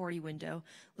 1040 window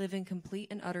live in complete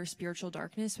and utter spiritual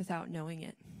darkness without knowing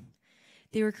it.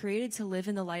 They were created to live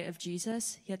in the light of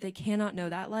Jesus, yet they cannot know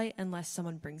that light unless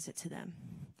someone brings it to them.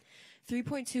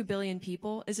 3.2 billion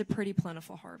people is a pretty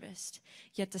plentiful harvest.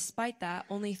 Yet despite that,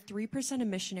 only 3% of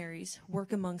missionaries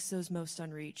work amongst those most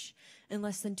unreached, and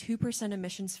less than 2% of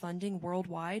missions funding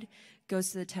worldwide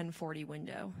goes to the 1040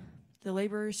 window. The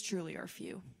laborers truly are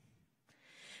few.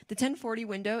 The 1040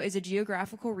 window is a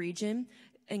geographical region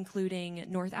including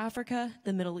North Africa,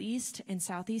 the Middle East, and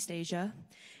Southeast Asia,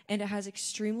 and it has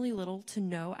extremely little to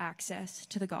no access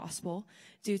to the gospel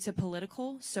due to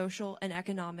political, social, and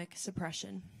economic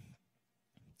suppression.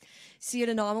 See, at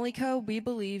Anomaly Co., we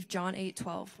believe John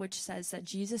 8:12, which says that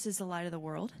Jesus is the light of the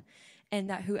world, and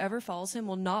that whoever follows him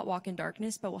will not walk in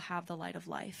darkness, but will have the light of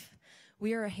life.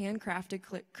 We are a handcrafted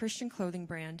Christian clothing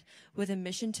brand with a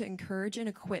mission to encourage and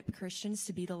equip Christians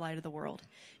to be the light of the world.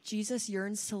 Jesus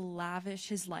yearns to lavish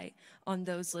his light on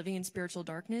those living in spiritual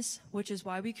darkness, which is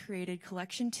why we created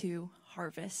Collection 2,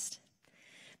 Harvest.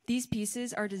 These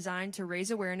pieces are designed to raise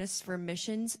awareness for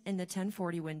missions in the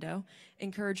 1040 window,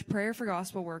 encourage prayer for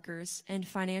gospel workers, and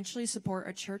financially support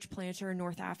a church planter in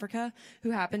North Africa who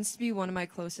happens to be one of my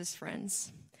closest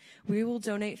friends. We will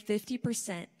donate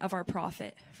 50% of our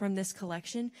profit from this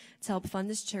collection to help fund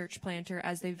this church planter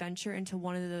as they venture into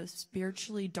one of the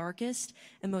spiritually darkest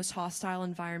and most hostile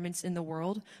environments in the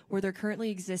world, where there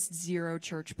currently exists 0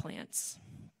 church plants.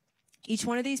 Each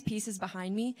one of these pieces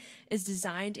behind me is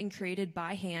designed and created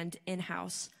by hand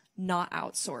in-house, not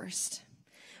outsourced.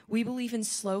 We believe in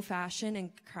slow fashion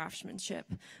and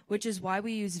craftsmanship, which is why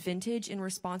we use vintage and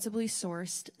responsibly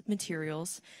sourced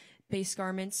materials, base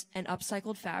garments, and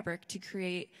upcycled fabric to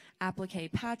create applique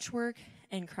patchwork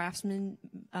and craftsman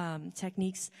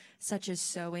techniques such as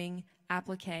sewing,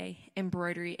 applique,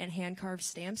 embroidery, and hand-carved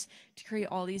stamps to create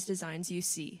all these designs you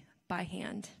see by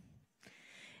hand.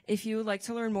 If you would like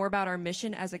to learn more about our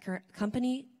mission as a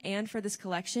company and for this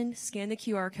collection, scan the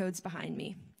QR codes behind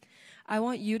me. I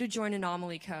want you to join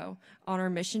Anomaly Co. on our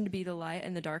mission to be the light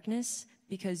in the darkness,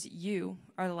 because you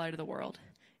are the light of the world.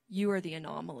 You are the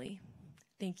anomaly.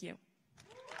 Thank you.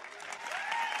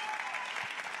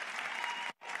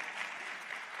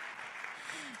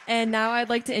 And now I'd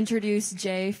like to introduce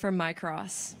Jay from My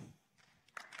Cross.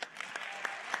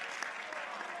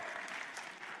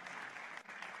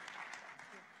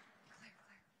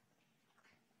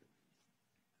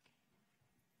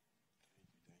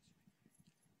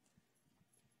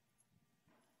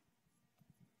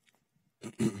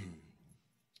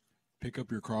 Pick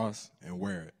up your cross and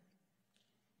wear it.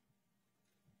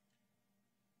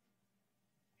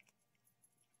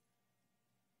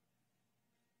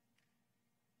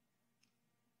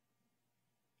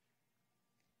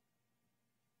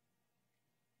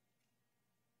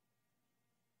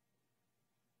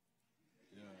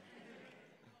 Yeah.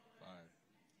 Bye.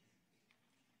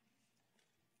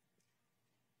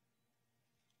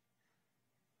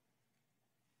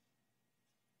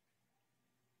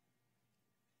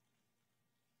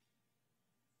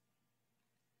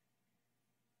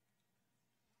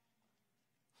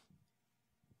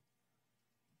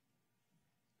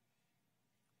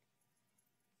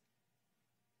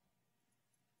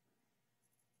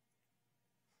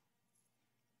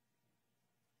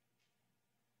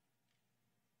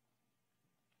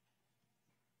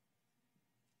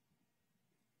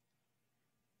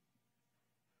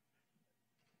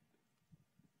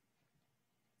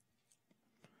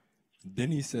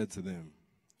 Then he said to them,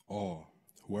 all,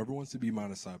 whoever wants to be my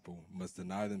disciple must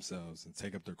deny themselves and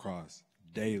take up their cross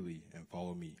daily and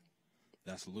follow me.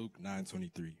 That's Luke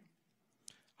 9:23.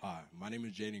 Hi, my name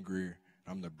is Jaden Greer.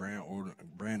 I'm the brand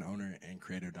owner and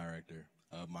creative director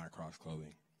of My Cross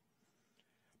Clothing.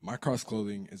 My Cross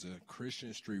Clothing is a Christian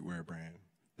streetwear brand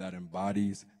that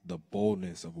embodies the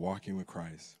boldness of walking with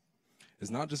Christ.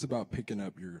 It's not just about picking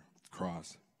up your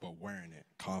cross, but wearing it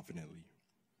confidently.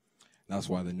 That's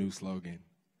why the new slogan,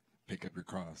 pick up your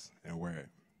cross and wear it.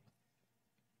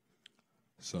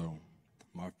 So,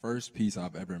 my first piece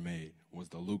I've ever made was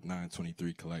the Luke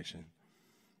 9:23 collection.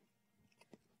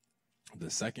 The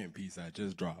second piece I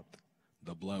just dropped,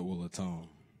 The Blood Will Atone.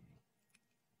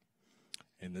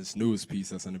 And this newest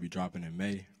piece that's going to be dropping in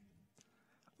May,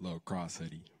 little cross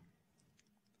hoodie.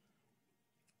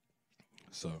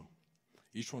 So,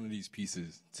 each one of these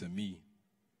pieces, to me,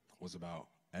 was about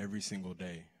every single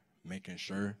day making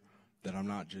sure that I'm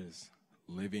not just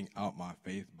living out my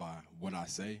faith by what I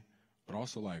say, but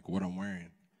also like what I'm wearing.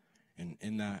 And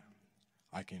in that,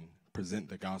 I can present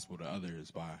the gospel to others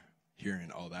by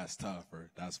hearing, oh, that's tough or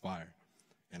that's fire.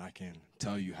 And I can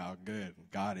tell you how good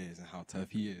God is and how tough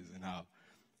he is and how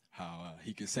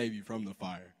he can save you from the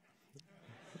fire.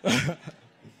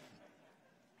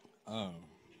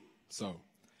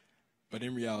 But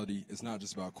in reality, it's not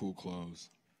just about cool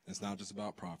clothes. It's not just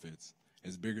about profits.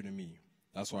 It's bigger than me.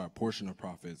 That's why a portion of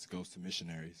profits goes to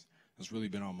missionaries. It's really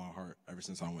been on my heart ever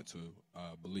since I went to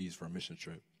Belize for a mission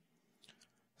trip.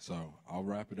 So I'll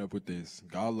wrap it up with this.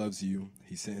 God loves you.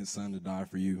 He sent his son to die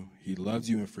for you. He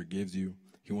loves you and forgives you.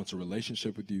 He wants a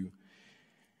relationship with you.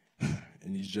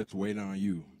 And he's just waiting on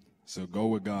you. So go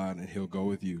with God and he'll go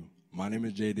with you. My name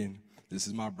is Jaden. This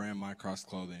is my brand, My Cross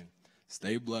Clothing.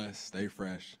 Stay blessed, stay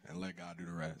fresh, and let God do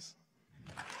the rest.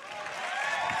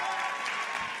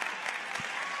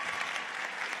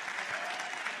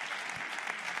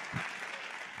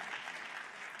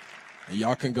 And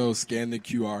y'all can go scan the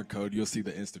QR code. You'll see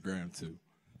the Instagram too.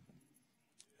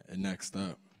 And next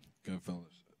up, good fellowship.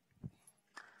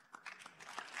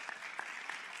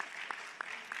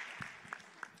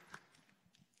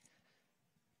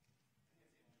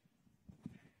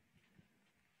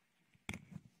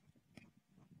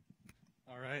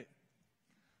 All right.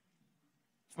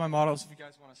 For my models, if you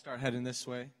guys want to start heading this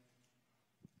way.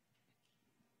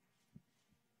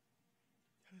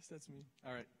 Yes, that's me.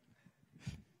 All right.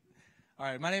 All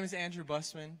right, my name is Andrew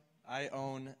Busman. I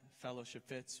own Fellowship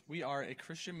Fits. We are a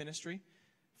Christian ministry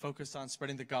focused on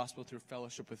spreading the gospel through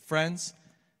fellowship with friends,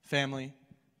 family,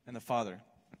 and the Father.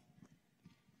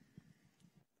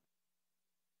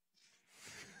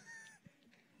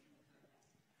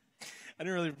 I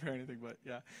didn't really prepare anything, but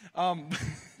yeah. Our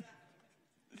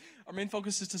main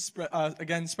focus is to spread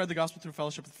the gospel through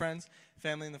fellowship with friends,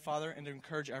 family, and the Father, and to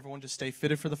encourage everyone to stay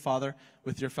fitted for the Father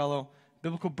with your fellow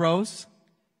biblical bros.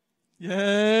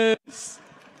 Yes.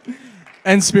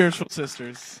 And spiritual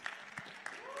sisters.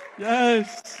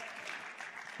 Yes.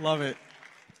 Love it.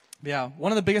 Yeah,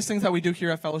 one of the biggest things that we do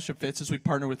here at Fellowship Fits is we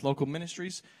partner with local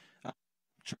ministries,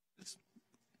 churches,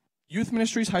 youth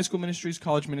ministries, high school ministries,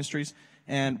 college ministries,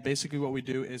 and basically what we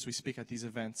do is we speak at these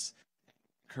events,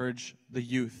 encourage the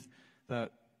youth,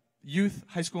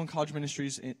 high school and college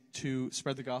ministries to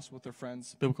spread the gospel with their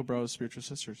friends, biblical bros, spiritual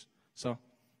sisters. So,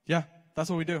 yeah, that's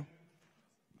what we do.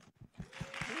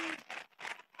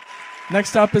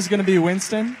 Next up is going to be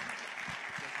Winston.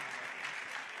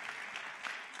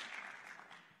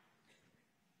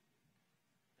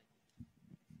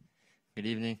 Good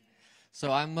evening.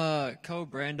 So I'm a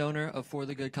co-brand owner of For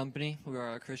the Good Company. We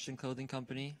are a Christian clothing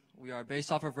company. We are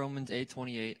based off of Romans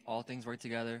 8:28. All things work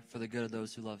together for the good of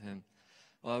those who love him.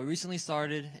 We recently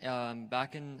started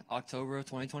back in October of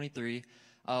 2023.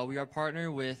 We are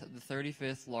partnered with the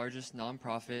 35th largest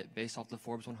nonprofit based off the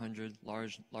Forbes 100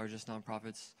 largest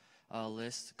nonprofits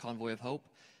list, Convoy of Hope.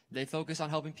 They focus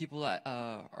on helping people that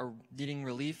are needing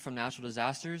relief from natural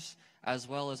disasters as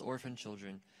well as orphan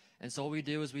children. And so what we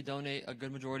do is we donate a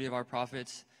good majority of our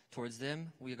profits towards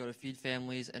them. We go to feed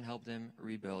families and help them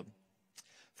rebuild.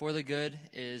 For the Good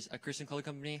is a Christian clothing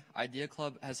company. Idea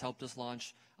Club has helped us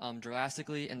launch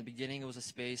drastically. In the beginning, it was a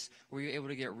space where you're able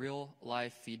to get real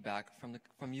life feedback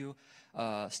from you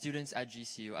students at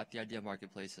GCU at the Idea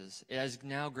Marketplaces. It has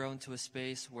now grown to a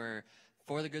space where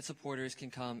For the Good supporters can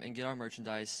come and get our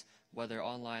merchandise, whether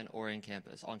online or on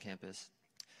campus.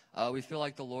 We feel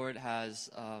like the Lord has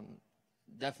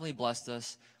definitely blessed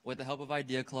us with the help of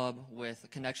Idea Club, with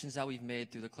connections that we've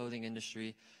made through the clothing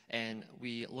industry, and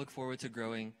we look forward to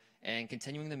growing and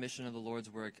continuing the mission of the Lord's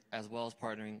work, as well as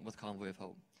partnering with Convoy of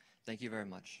Hope. Thank you very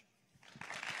much.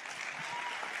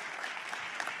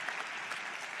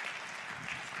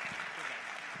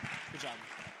 Good job.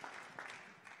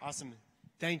 Awesome.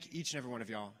 Thank each and every one of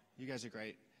y'all. You guys are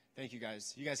great. Thank you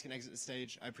guys. You guys can exit the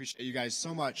stage. I appreciate you guys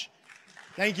so much.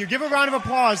 Thank you. Give a round of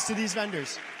applause to these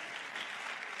vendors.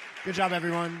 Good job,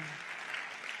 everyone.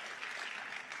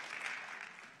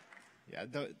 Yeah,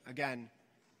 again,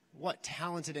 what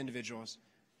talented individuals.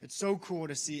 It's so cool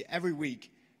to see every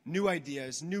week new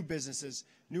ideas, new businesses,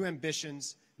 new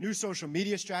ambitions, new social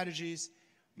media strategies.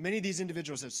 Many of these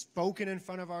individuals have spoken in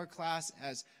front of our class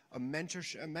as a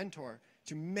mentor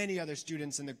to many other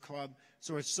students in the club.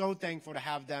 So we're so thankful to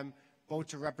have them both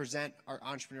to represent our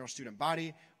entrepreneurial student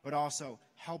body, but also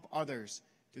help others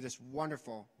through this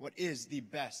wonderful, what is the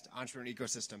best entrepreneurial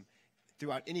ecosystem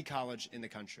throughout any college in the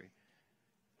country.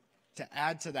 To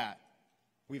add to that,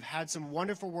 we've had some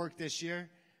wonderful work this year,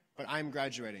 but I'm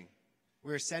graduating.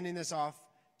 We're sending this off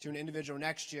to an individual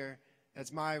next year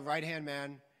that's my right-hand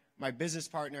man, my business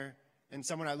partner, and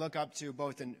someone I look up to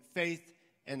both in faith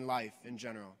and life in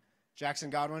general. Jackson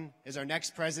Godwin is our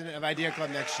next president of Idea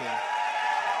Club next year.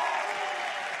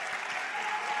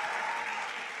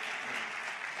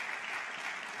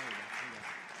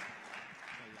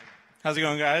 How's it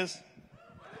going, guys?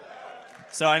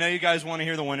 So I know you guys want to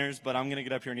hear the winners, but I'm going to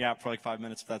get up here and yap for like 5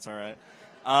 minutes if that's all right.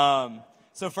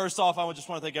 So first off, I just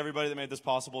want to thank everybody that made this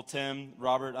possible. Tim,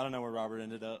 Robert, I don't know where Robert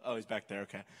ended up. Oh, he's back there,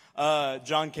 okay.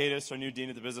 John Cadis, our new dean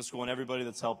at the business school, and everybody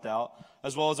that's helped out,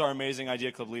 as well as our amazing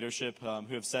Idea Club leadership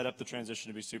who have set up the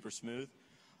transition to be super smooth.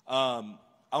 I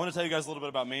want to tell you guys a little bit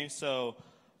about me. So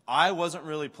I wasn't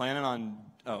really planning on,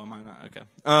 oh, am I not?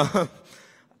 Okay.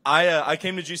 I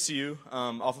came to GCU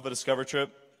off of a Discover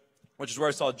trip, which is where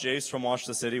I saw Jace from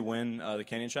Washington City win the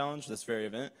Canyon Challenge, this very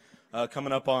event,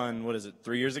 coming up on,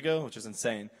 3 years ago, which is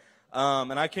insane.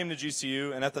 And I came to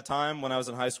GCU, and at the time when I was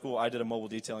in high school, I did a mobile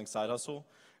detailing side hustle.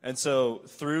 And so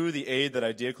through the aid that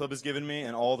Idea Club has given me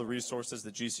and all the resources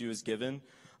that GCU has given,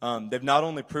 they've not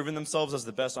only proven themselves as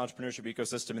the best entrepreneurship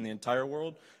ecosystem in the entire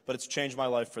world, but it's changed my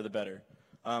life for the better.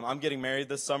 I'm getting married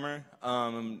this summer,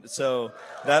 so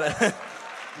that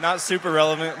not super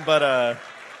relevant, but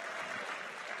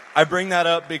I bring that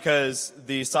up because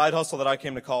the side hustle that I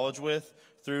came to college with,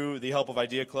 through the help of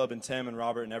Idea Club and Tim and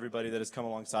Robert and everybody that has come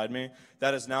alongside me,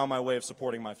 that is now my way of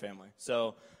supporting my family.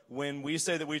 So when we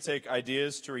say that we take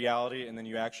ideas to reality and then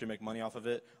you actually make money off of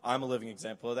it, I'm a living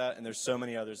example of that, and there's so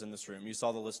many others in this room. You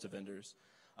saw the list of vendors.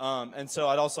 And so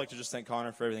I'd also like to just thank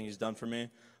Connor for everything he's done for me.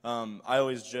 I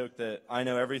always joke that I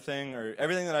know everything, or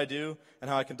everything that I do and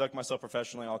how I conduct myself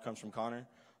professionally all comes from Connor,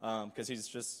 because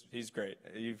he's great.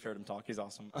 You've heard him talk. He's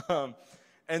awesome.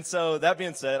 And so that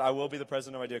being said, I will be the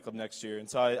president of Idea Club next year. And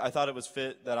so I thought it was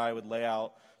fit that I would lay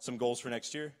out some goals for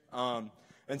next year.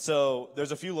 And so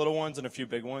there's a few little ones and a few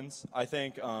big ones. I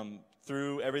think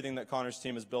through everything that Connor's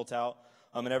team has built out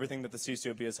and everything that the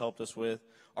CCOP has helped us with,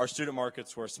 our student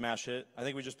markets were a smash hit. I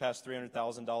think we just passed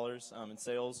 $300,000 in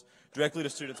sales directly to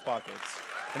students' pockets.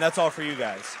 And that's all for you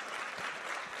guys.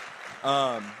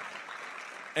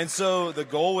 And so the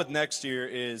goal with next year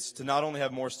is to not only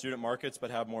have more student markets,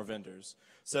 but have more vendors.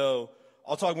 So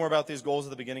I'll talk more about these goals at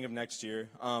the beginning of next year,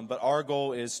 but our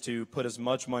goal is to put as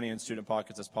much money in student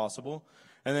pockets as possible.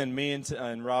 And then me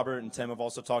and Robert and Tim have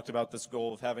also talked about this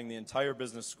goal of having the entire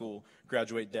business school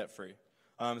graduate debt-free.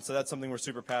 So that's something we're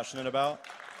super passionate about.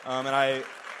 And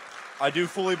I do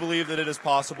fully believe that it is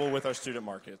possible with our student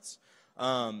markets.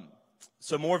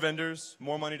 So more vendors,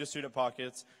 more money to student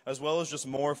pockets, as well as just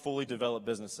more fully developed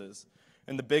businesses.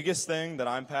 And the biggest thing that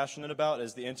I'm passionate about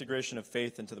is the integration of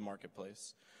faith into the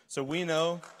marketplace. So we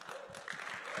know,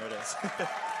 there it is.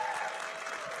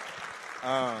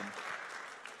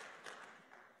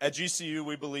 At GCU,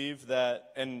 we believe that,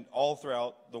 and all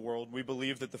throughout the world, we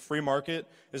believe that the free market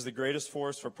is the greatest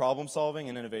force for problem solving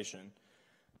and innovation.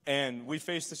 And we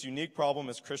face this unique problem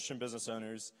as Christian business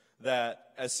owners that,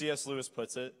 as C.S. Lewis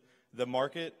puts it, the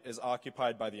market is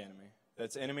occupied by the enemy.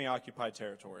 That's enemy-occupied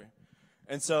territory.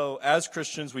 And so, as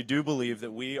Christians, we do believe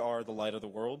that we are the light of the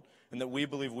world, and that we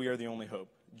believe we are the only hope.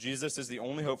 Jesus is the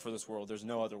only hope for this world. There's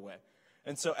no other way.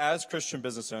 And so, as Christian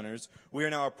business owners, we are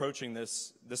now approaching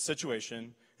this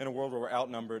situation in a world where we're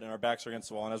outnumbered and our backs are against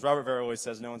the wall. And as Robert Vera always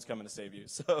says, no one's coming to save you.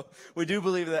 So we do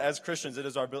believe that as Christians, it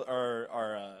is our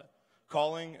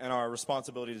calling and our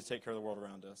responsibility to take care of the world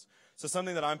around us. So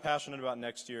something that I'm passionate about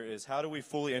next year is how do we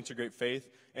fully integrate faith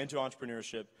into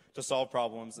entrepreneurship to solve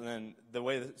problems? And then the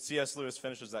way that C.S. Lewis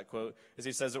finishes that quote is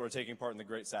he says that we're taking part in the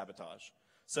great sabotage.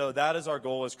 So that is our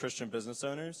goal as Christian business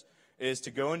owners, is to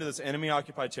go into this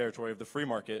enemy-occupied territory of the free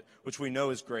market, which we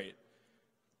know is great,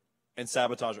 and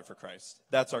sabotage it for Christ.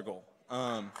 That's our goal.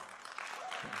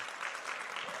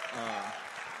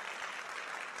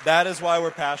 That is why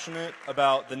we're passionate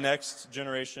about the next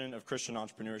generation of Christian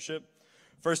entrepreneurship.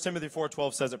 1 Timothy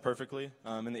 4:12 says it perfectly.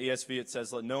 In the ESV, it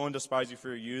says, "Let no one despise you for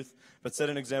your youth, but set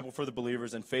an example for the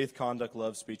believers in faith, conduct,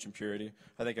 love, speech, and purity."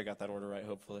 I think I got that order right,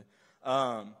 hopefully.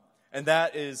 And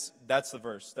that's the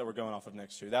verse that we're going off of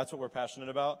next year. That's what we're passionate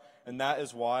about, and that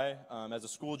is why, as a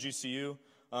school, GCU,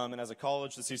 and as a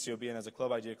college, the CCOB, and as a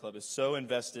club, Idea Club, is so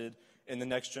invested in the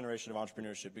next generation of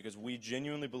entrepreneurship, because we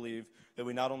genuinely believe that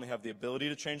we not only have the ability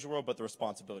to change the world, but the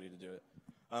responsibility to do it.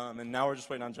 And now we're just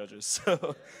waiting on judges.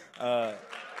 So,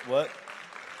 what?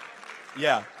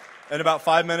 Yeah. In about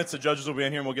 5 minutes, the judges will be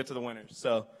in here, and we'll get to the winners.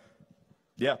 So,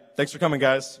 yeah. Thanks for coming,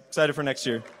 guys. Excited for next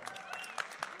year.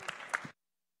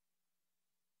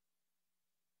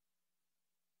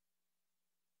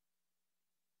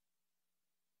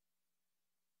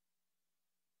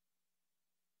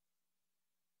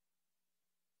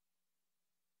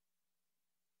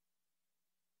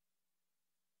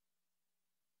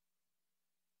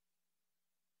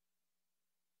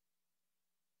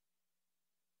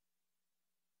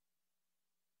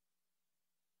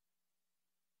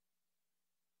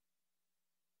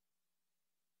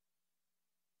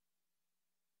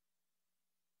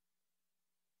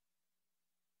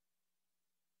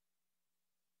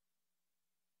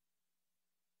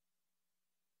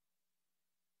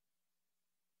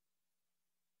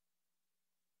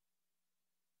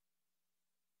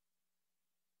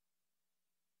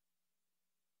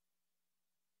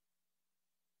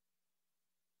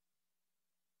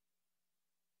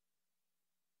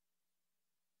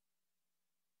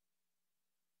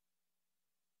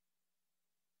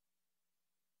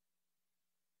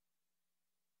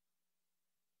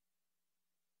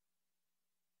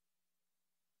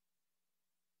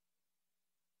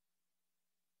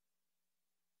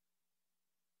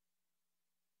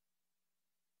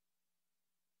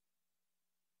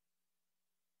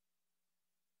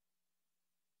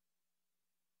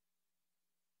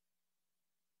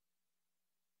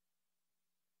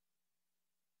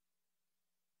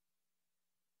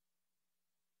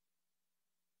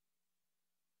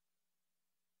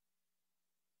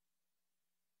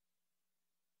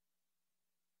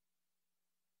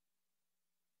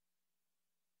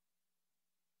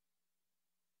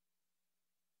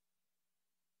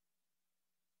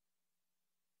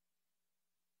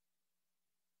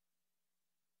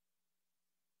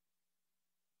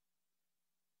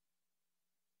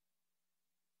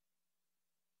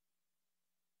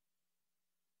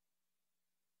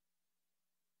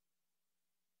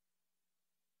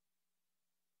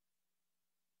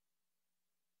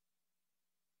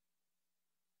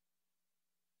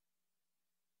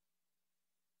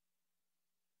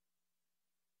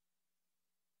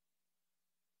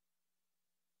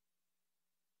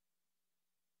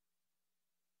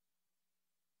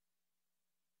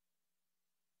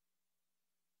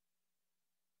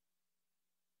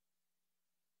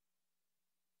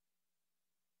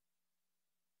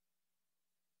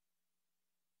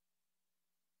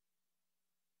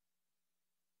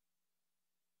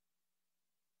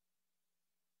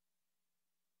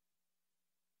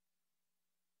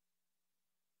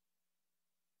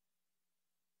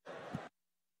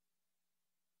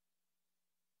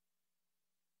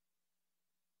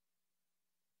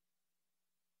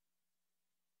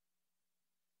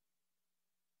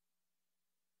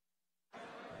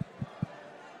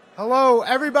 Hello,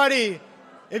 everybody.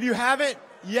 If you haven't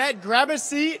yet, grab a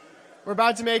seat. We're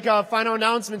about to make final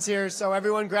announcements here, so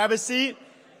everyone grab a seat.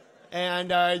 And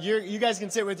you guys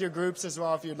can sit with your groups as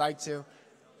well if you'd like to.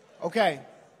 Okay.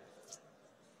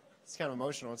 It's kind of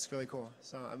emotional. It's really cool.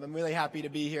 So I'm really happy to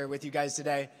be here with you guys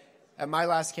today at my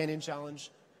last Canyon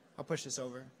Challenge. I'll push this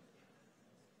over.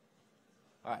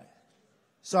 All right.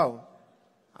 So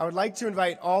I would like to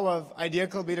invite all of Idea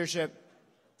Club leadership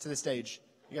to the stage.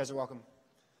 You guys are welcome.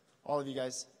 All of you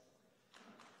guys.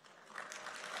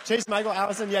 Chase, Michael,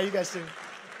 Allison, yeah, you guys too.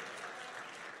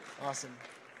 Awesome.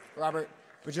 Robert,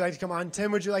 would you like to come on?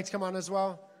 Tim, would you like to come on as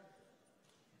well?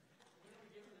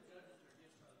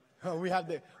 Oh, we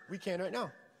can right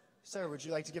now. Sir, would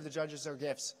you like to give the judges their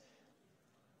gifts?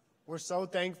 We're so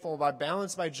thankful by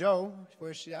Balanced by Joe.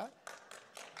 Where's she at?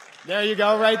 There you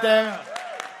go, right there.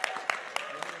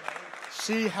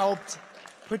 She helped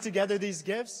put together these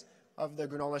gifts of the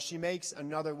granola. She makes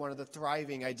another one of the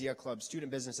thriving Idea Club student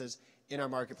businesses in our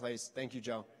marketplace. Thank you,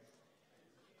 Joe.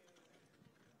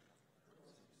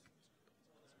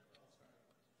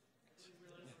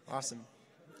 Awesome.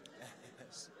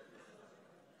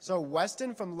 So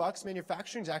Weston from Lux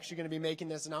Manufacturing is actually going to be making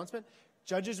this announcement.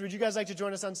 Judges, would you guys like to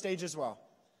join us on stage as well?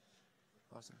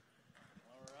 Awesome.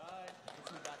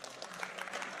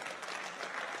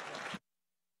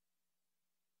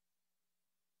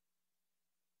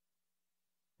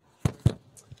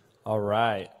 All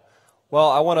right.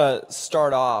 Well, I want to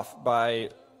start off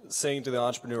by saying to the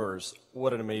entrepreneurs,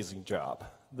 what an amazing job.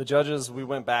 The judges, we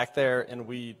went back there and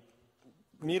we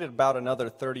needed about another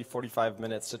 30, 45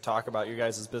 minutes to talk about your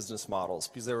guys' business models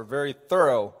because they were very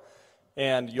thorough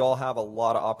and you all have a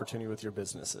lot of opportunity with your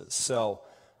businesses. So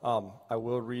I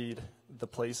will read the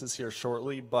places here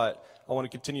shortly, but I want to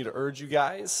continue to urge you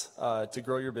guys to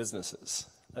grow your businesses.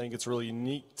 I think it's really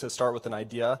unique to start with an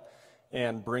idea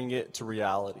and bring it to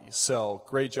reality. So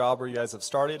great job where you guys have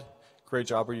started, great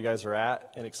job where you guys are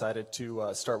at, and excited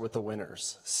to start with the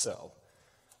winners. So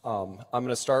I'm going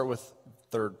to start with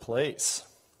third place.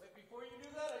 Wait, before you do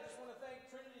that, I just want to thank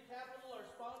Trinity Capital, our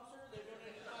sponsor. They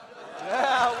donated $5.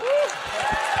 Yeah, woo!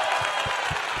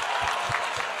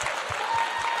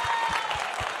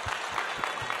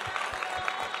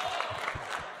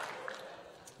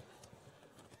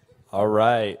 All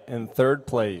right, in third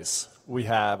place, we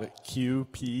have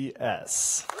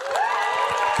QPS.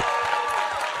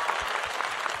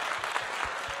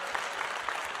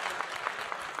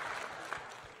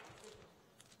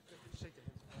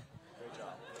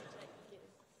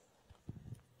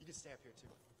 You can stay up here too.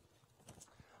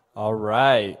 All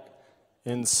right,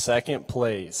 in second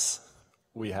place,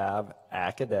 we have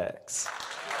Acadex.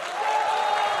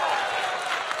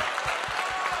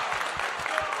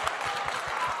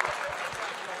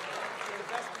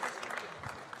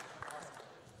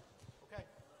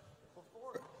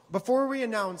 Before we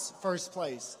announce first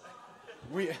place,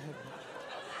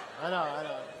 I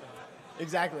know.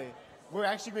 Exactly. We're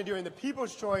actually going to be doing the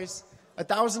People's Choice,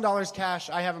 $1,000 cash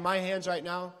I have in my hands right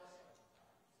now.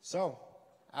 So,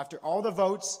 after all the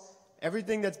votes,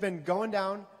 everything that's been going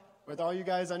down with all you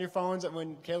guys on your phones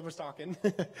when Caleb was talking,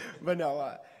 but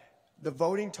no, the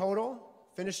voting total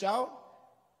finished out,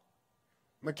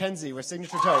 Mackenzie with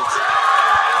signature totes.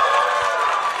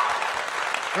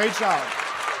 Great job.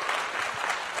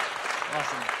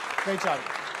 Awesome. Great job.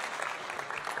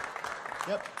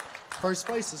 Yep. First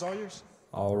place is all yours.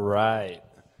 All right.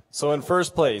 So in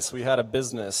first place, we had a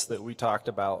business that we talked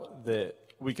about that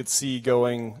we could see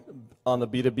going on the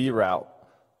B2B route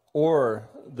or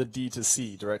the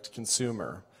D2C, direct to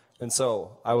consumer. And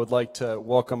so I would like to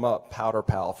welcome up Powder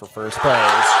Pal for first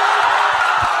prize.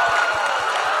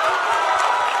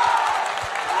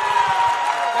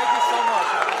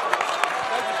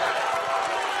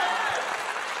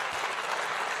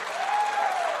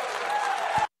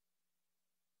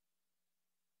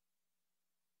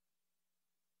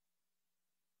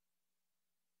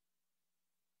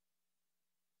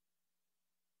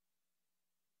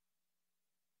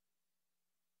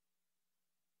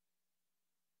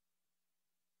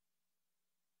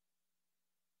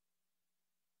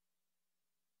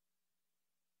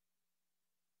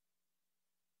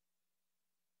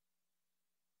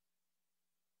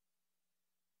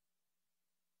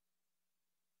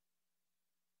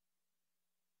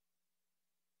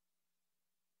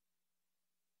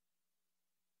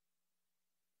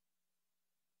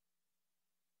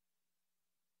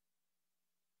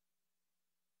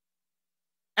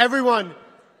 Everyone,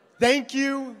 thank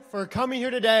you for coming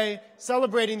here today,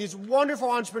 celebrating these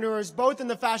wonderful entrepreneurs, both in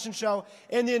the fashion show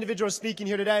and the individual speaking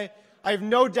here today. I have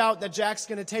no doubt that Jack's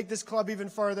going to take this club even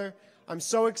further. I'm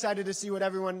so excited to see what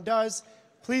everyone does.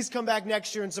 please come back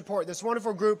next year and support this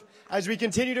wonderful group as we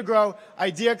continue to grow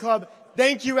Idea Club.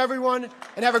 Thank you, everyone,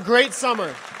 and have a great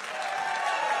summer.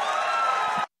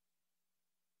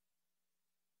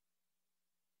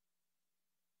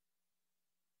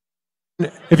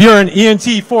 If you're an ENT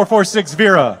 446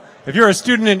 Vera, if you're a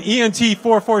student in ENT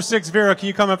 446 Vera, can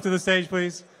you come up to the stage,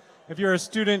 please? If you're a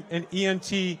student in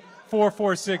ENT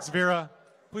 446 Vera,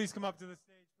 please come up to the stage.